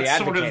ought to be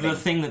advocating. But that's sort of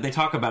the thing that they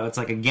talk about. It's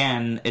like,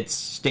 again, it's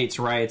states'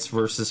 rights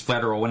versus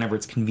federal whenever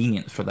it's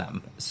convenient for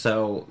them.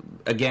 So,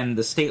 again,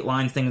 the state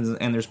line thing,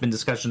 and there's been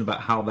discussion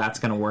about how that's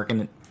going to work,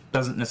 and it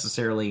doesn't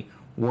necessarily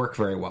work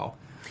very well.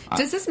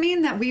 Does this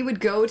mean that we would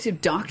go to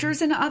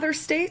doctors in other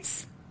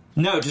states?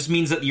 No, it just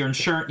means that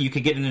you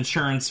could get an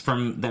insurance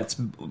that's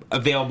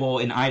available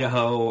in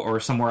Idaho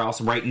or somewhere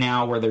else right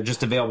now where they're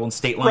just available in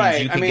state lines.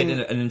 Right. You could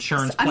get an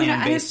insurance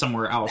plan based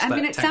somewhere else.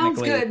 It sounds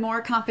good,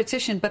 more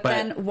competition, but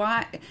then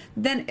why?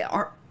 Then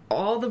are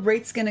all the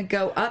rates going to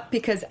go up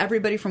because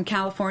everybody from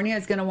California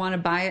is going to want to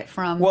buy it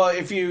from? Well,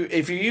 if you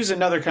use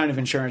another kind of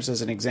insurance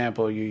as an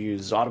example, you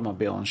use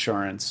automobile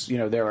insurance.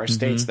 There are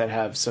states that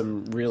have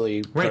some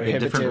really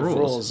prohibitive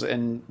rules,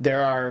 and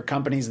there are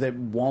companies that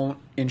won't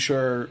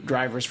insure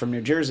drivers from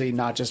New Jersey,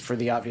 not just for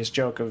the obvious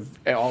joke of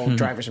all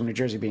drivers from New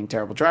Jersey being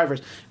terrible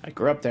drivers. I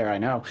grew up there, I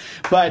know.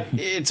 But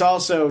it's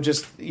also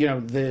just,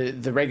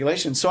 the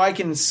regulations. So I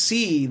can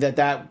see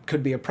that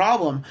could be a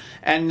problem.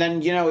 And then,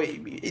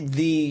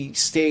 the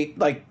state,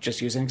 like,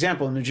 just use an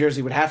example, New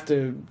Jersey would have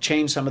to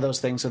change some of those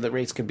things so that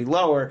rates could be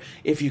lower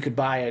if you could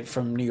buy it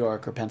from New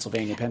York or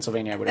Pennsylvania.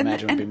 Pennsylvania, I would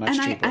imagine, would be much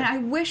cheaper. And I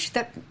wish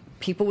that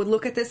people would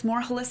look at this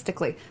more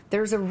holistically.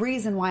 There's a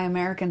reason why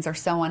Americans are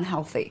so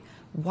unhealthy.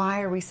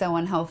 Why are we so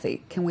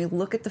unhealthy? Can we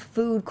look at the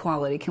food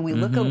quality? Can we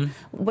look at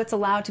what's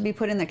allowed to be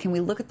put in there? Can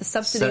we look at the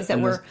subsidies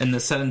and the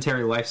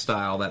sedentary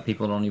lifestyle that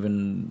people don't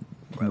even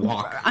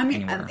walk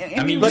anywhere?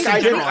 Look, I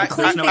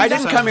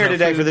didn't come here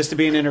today for this to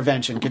be an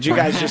intervention. Could you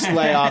guys just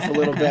lay off a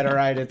little bit? All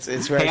right, it's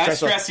very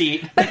stressful. I stress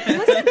eat.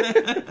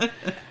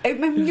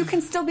 You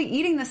can still be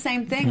eating the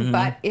same thing,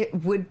 but it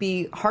would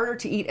be harder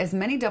to eat as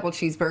many double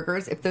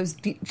cheeseburgers if those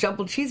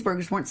double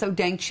cheeseburgers weren't so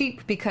dang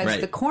cheap because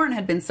the corn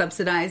had been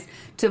subsidized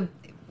to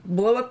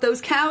blow up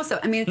those cows. So,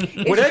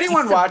 would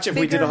anyone watch if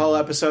we did a whole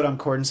episode on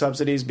corn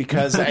subsidies?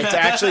 Because it's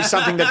actually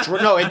something that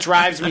it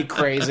drives me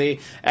crazy,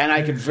 and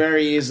I could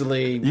very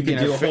easily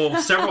do a whole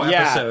several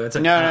episodes.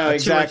 No,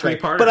 exactly.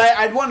 But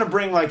I'd want to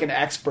bring like an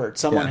expert,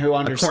 someone who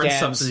understands, a corn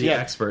subsidy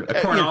expert, a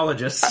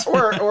cornologist,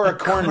 or a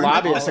corn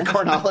lobbyist, a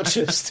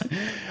cornologist.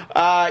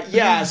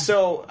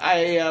 So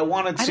I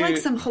wanted to. I like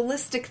some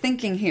holistic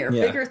thinking here.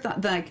 Bigger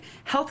like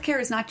healthcare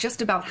is not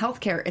just about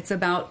healthcare; it's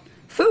about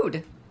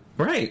food,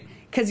 right?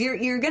 Because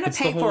you're going to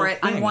pay for it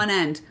on one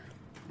end.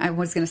 I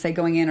was going to say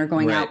going in or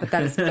going out, but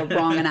that is the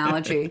wrong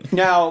analogy.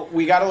 Now,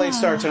 we got a late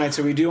start tonight,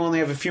 so we do only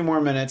have a few more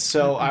minutes.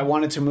 So I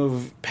wanted to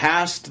move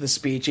past the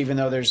speech, even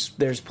though there's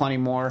plenty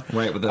more.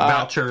 Right, with the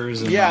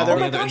vouchers and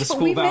the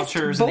school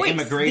vouchers and the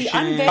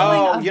immigration.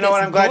 You know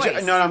what? I'm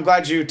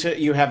glad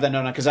you have that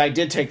note because I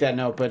did take that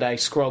note, but I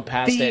scrolled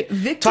past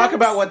it. Talk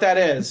about what that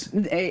is.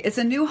 It's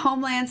a new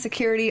Homeland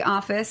Security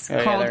office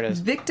called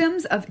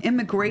Victims of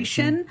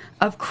Immigration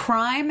of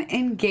Crime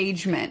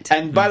Engagement.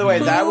 And by the way,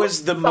 that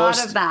was the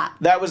most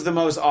that was the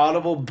most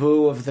audible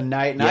boo of the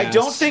night. And I Yes.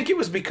 don't think it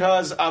was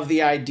because of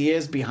the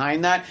ideas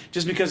behind that,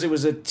 just because it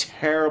was a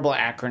terrible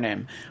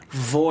acronym.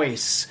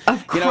 VOICE.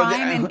 Of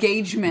crime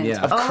engagement.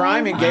 Yeah. Of Oh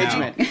crime my.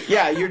 engagement.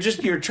 Yeah,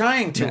 you're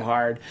trying too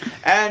hard.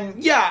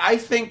 And yeah, I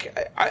think,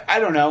 I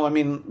don't know. I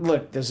mean,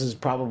 look, this is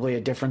probably a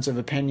difference of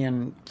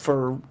opinion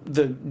for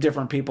the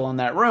different people in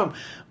that room,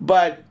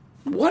 but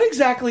what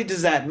exactly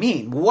does that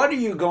mean? What are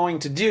you going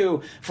to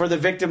do for the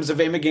victims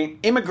of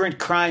immigrant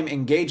crime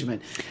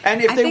engagement?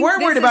 And if I they think weren't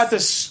this worried is- about the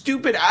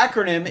stupid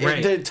acronym,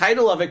 Right. the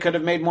title of it could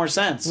have made more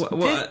sense.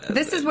 Well,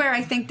 This is where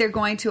I think they're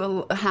going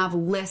to have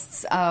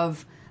lists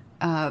of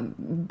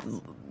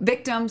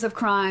victims of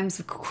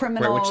crimes,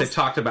 criminals. right, which they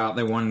talked about.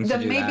 They wanted to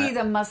do Maybe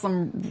that. the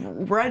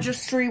Muslim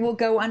registry will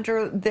go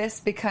under this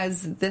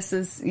because this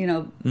is,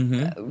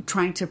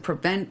 trying to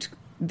prevent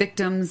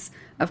victims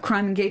of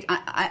crime engaged.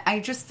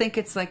 I just think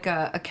it's like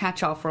a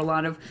catch-all for a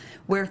lot of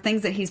where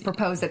things that he's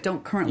proposed that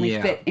don't currently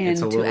fit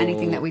it's a into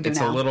anything that we do it's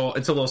now.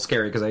 It's a little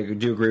scary because I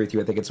do agree with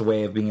you. I think it's a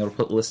way of being able to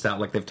put lists out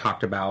like they've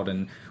talked about,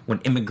 and when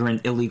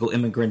illegal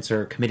immigrants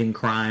are committing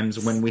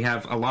crimes, when we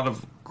have a lot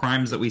of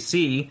crimes that we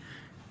see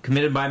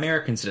committed by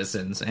American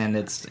citizens, and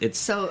it's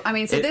So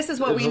this is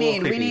what we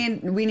need.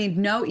 We need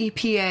no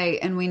EPA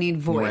and we need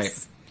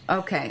voice.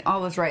 Okay,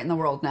 all is right in the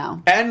world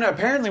now. And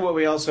apparently what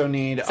we also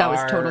need That was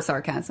are total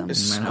sarcasm.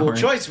 school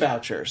choice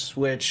vouchers,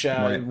 which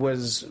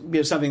was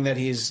something that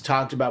he's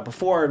talked about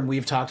before and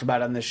we've talked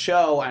about on this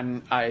show,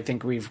 and I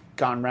think we've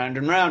gone round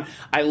and round.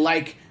 I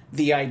like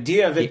the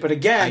idea of it, but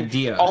again,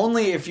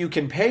 only if you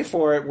can pay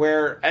for it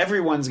where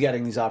everyone's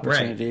getting these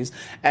opportunities.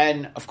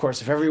 And, of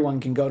course, if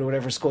everyone can go to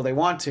whatever school they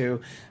want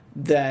to,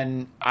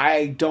 then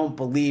I don't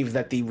believe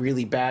that the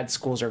really bad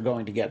schools are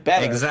going to get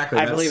better. Exactly.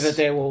 I believe that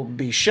they will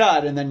be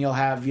shut, and then you'll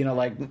have,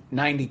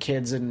 90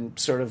 kids in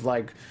sort of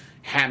like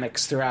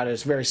hammocks throughout a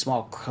very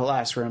small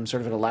classroom, sort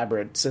of an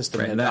elaborate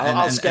system. Right. And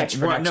I'll sketch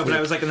for next but week. I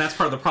was like, and that's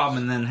part of the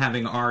problem. And then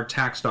having our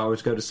tax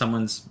dollars go to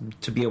someone's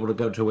to be able to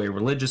go to a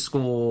religious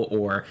school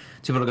or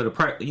to be able to go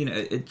to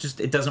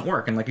it doesn't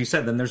work. And like you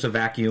said, then there's a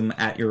vacuum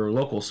at your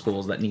local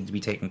schools that need to be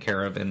taken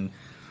care of.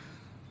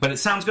 But it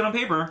sounds good on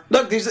paper.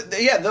 Look,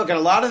 a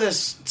lot of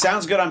this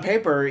sounds good on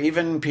paper.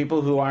 Even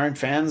people who aren't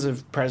fans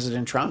of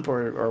President Trump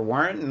or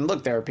weren't. And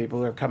look, there are people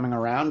who are coming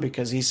around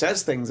because he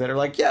says things that are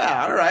like,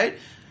 yeah, all right.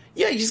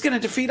 Yeah, he's going to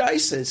defeat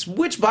ISIS,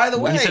 which, by the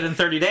way... He said in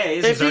 30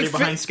 days, he's already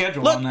behind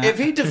schedule on that. If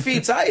he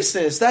defeats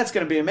ISIS, that's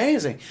going to be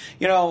amazing.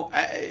 Well,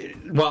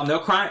 no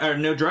crime or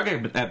no drug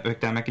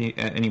epidemic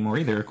anymore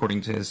either,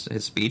 according to his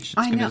speech.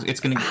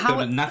 It's going to go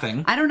to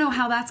nothing. I don't know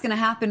how that's going to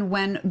happen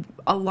when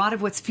a lot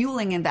of what's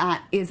fueling in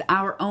that is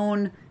our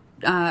own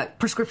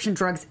prescription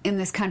drugs in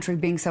this country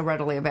being so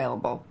readily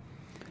available.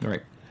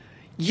 Right.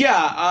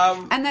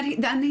 Yeah,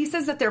 and he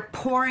says that they're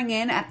pouring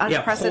in at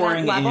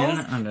unprecedented levels.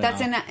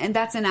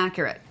 That's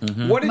inaccurate.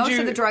 Mm-hmm. Most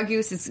of the drug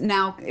use is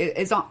now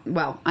on.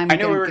 Well, I'm going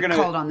to get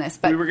called on this,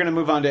 but we were going to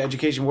move on to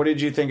education. What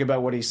did you think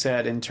about what he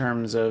said in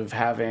terms of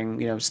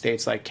having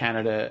states like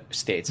Canada,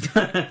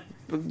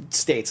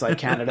 states like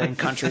Canada and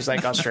countries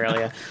like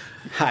Australia?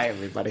 Hi,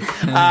 everybody.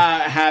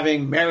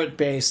 Having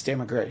merit-based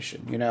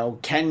immigration.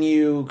 Can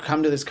you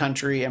come to this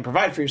country and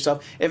provide for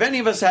yourself? If any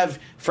of us have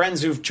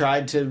friends who've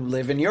tried to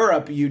live in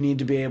Europe, you need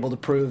to be able to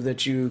prove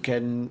that you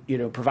can,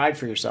 provide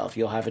for yourself.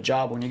 You'll have a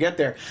job when you get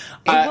there.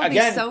 It will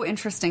be so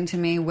interesting to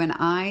me when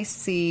I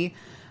see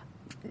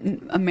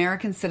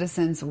American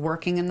citizens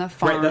working in the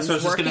farms, right, that's what I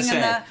was just working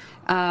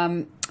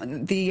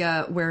in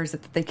the where is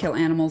it that they kill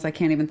animals? I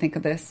can't even think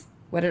of this.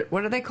 What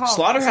are they called?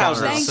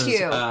 Slaughterhouses. Thank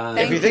you.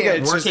 If you think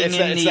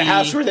it's the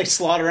house where they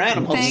slaughter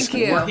animals. Thank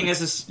you. Working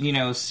as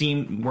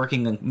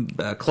working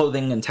in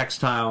clothing and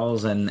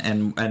textiles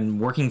and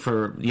working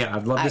for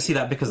I'd love to see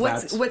that because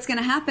what's going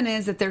to happen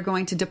is that they're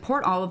going to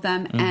deport all of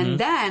them, and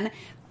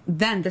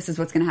then this is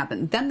what's going to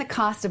happen. Then the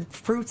cost of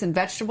fruits and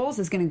vegetables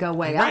is going to go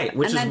way up. Right,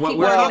 which and then is what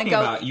people we're are going to talking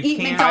go about. You eat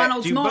can't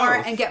McDonald's do more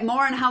both. and get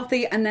more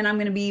unhealthy, and then I'm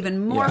going to be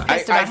even more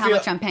pissed about how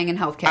much I'm paying in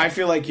healthcare. I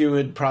feel like you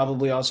would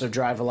probably also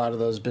drive a lot of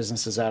those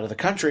businesses out of the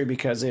country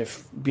because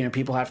if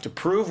people have to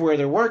prove where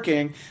they're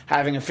working,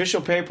 having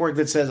official paperwork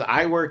that says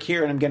I work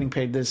here and I'm getting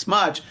paid this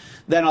much,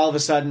 then all of a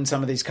sudden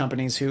some of these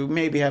companies who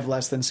maybe have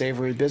less than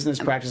savory business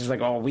practices are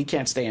like, oh, we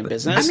can't stay in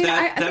business. I mean,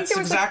 that's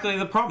exactly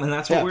the problem. And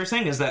that's what we were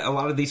saying is that a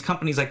lot of these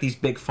companies like these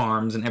big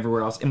farms and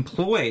everywhere else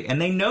employ, and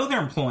they know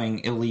they're employing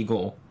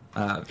illegal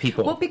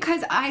people. Well,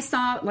 because I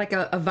saw like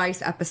a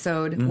Vice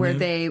episode where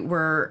they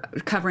were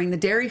covering the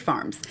dairy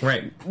farms.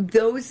 Right.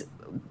 Those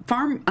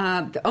farm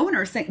the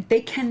owners think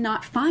they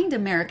cannot find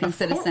American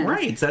citizens.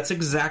 Right. That's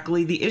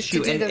exactly the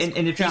issue.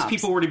 And if these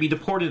people were to be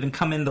deported and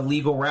come in the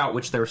legal route,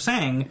 which they're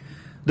saying,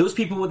 those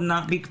people would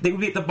not be. They would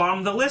be at the bottom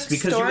of the list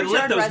because you would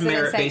let those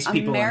merit-based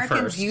people in first.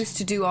 Americans used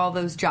to do all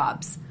those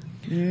jobs.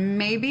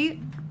 Maybe.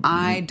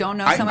 I don't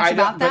know so much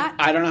about that.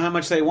 I don't know how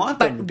much they want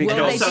them. But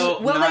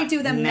will they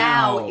do them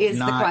now is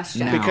the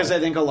question. Now. Because I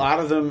think a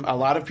lot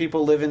of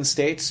people live in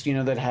states,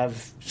 that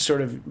have sort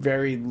of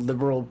very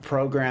liberal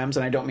programs,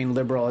 and I don't mean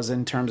liberal as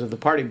in terms of the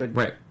party,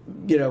 but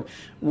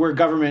where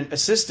government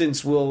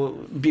assistance will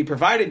be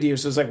provided to you.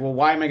 So it's like, well,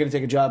 why am I going to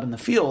take a job in the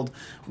field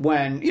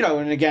when,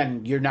 and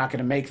again, you're not going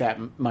to make that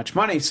much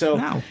money.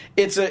 So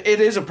it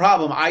is a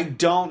problem. I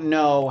don't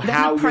know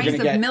how you're going to get...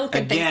 the price of milk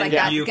and things like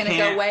that is going to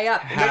go way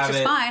up, which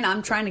is fine.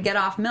 I'm trying to get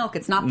off milk.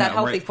 It's not that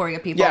healthy for you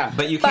people. Yeah.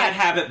 But you can't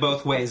have it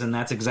both ways, and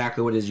that's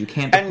exactly what it is. You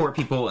can't deport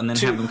people and then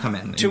have them come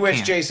in. To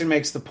which Jason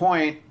makes the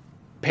point,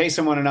 pay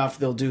someone enough,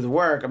 they'll do the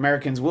work.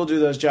 Americans will do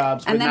those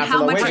jobs. And but then not how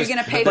for low much wages. are you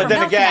going to pay for But then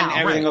milk again, now?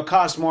 everything will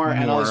cost more,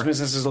 and all these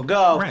businesses will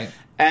go. Right.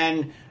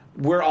 And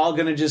we're all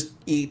going to just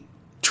eat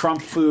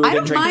Trump food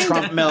and drink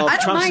Trump milk. I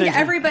don't Trump's mind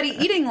everybody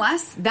eating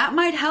less. That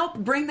might help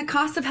bring the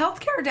cost of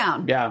healthcare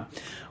down. Yeah.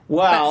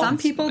 Well, but some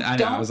people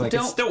don't. I was like,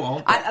 it still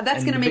won't.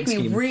 That's going to make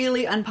me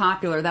really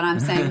unpopular that I'm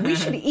saying we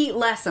should eat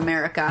less,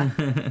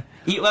 America.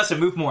 Eat less and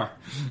move more.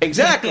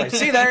 Exactly.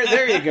 See,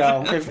 there you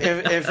go.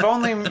 If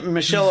only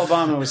Michelle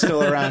Obama was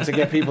still around to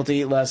get people to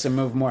eat less and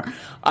move more.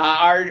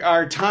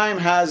 Our time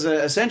has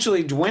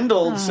essentially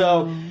dwindled,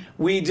 so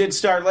we did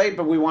start late,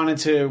 but we wanted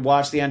to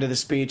watch the end of the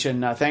speech,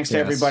 and thanks to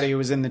everybody who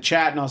was in the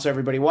chat and also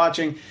everybody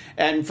watching.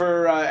 And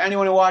for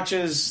anyone who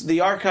watches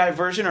the archive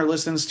version or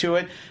listens to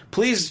it,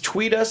 please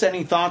tweet us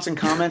any thoughts and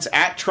comments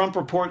at Trump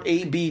Report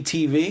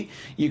ABTV.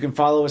 You can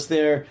follow us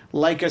there,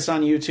 like us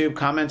on YouTube,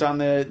 comment on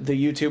the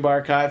YouTube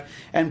archive,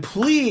 and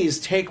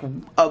please take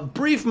a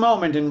brief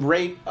moment and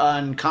rate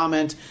and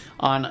comment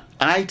on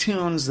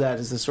iTunes. That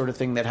is the sort of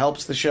thing that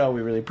helps the show.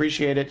 We really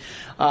appreciate it.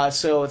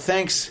 So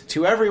thanks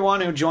to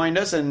everyone who joined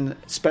us, and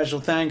special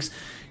thanks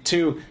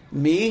to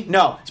me.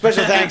 No,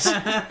 special thanks.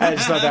 I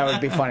just thought that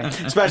would be funny.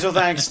 Special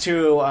thanks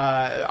to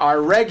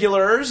our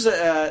regulars,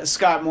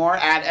 Scott Moore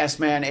at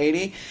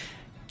SMan80,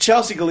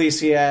 Chelsea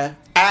Galicia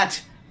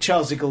at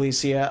Chelsea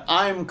Galicia.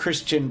 I'm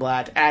Christian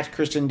Blatt at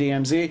Christian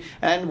DMZ.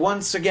 And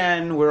once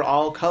again, we're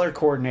all color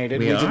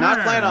coordinated. We did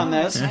not plan on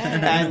this.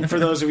 And for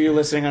those of you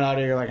listening on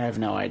audio, you're like, I have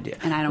no idea.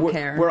 And I don't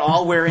care. We're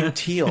all wearing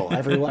teal,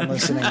 everyone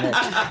listening in.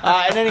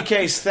 In any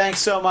case, thanks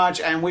so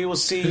much. And we will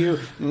see you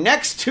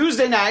next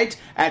Tuesday night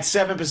at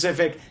 7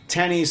 Pacific,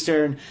 10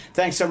 Eastern.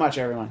 Thanks so much,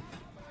 everyone.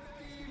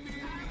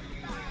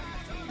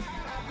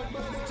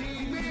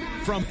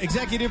 From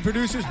executive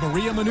producers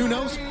Maria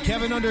Menounos,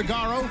 Kevin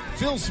Undergaro,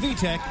 Phil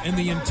Svitek, and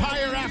the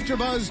entire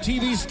AfterBuzz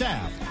TV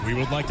staff, we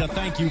would like to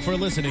thank you for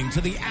listening to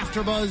the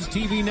AfterBuzz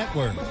TV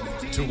network.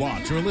 To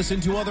watch or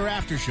listen to other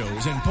after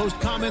shows and post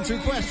comments or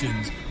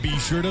questions, be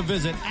sure to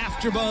visit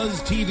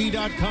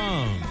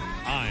AfterBuzzTV.com.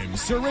 I'm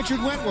Sir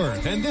Richard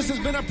Wentworth, and this has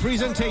been a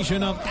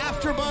presentation of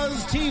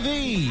AfterBuzz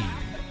TV.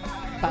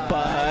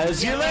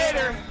 Buzz you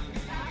later.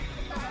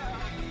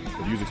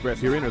 The views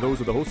expressed herein are those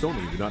of the hosts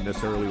only and do not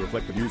necessarily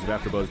reflect the views of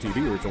AfterBuzz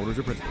TV or its owners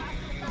or principals.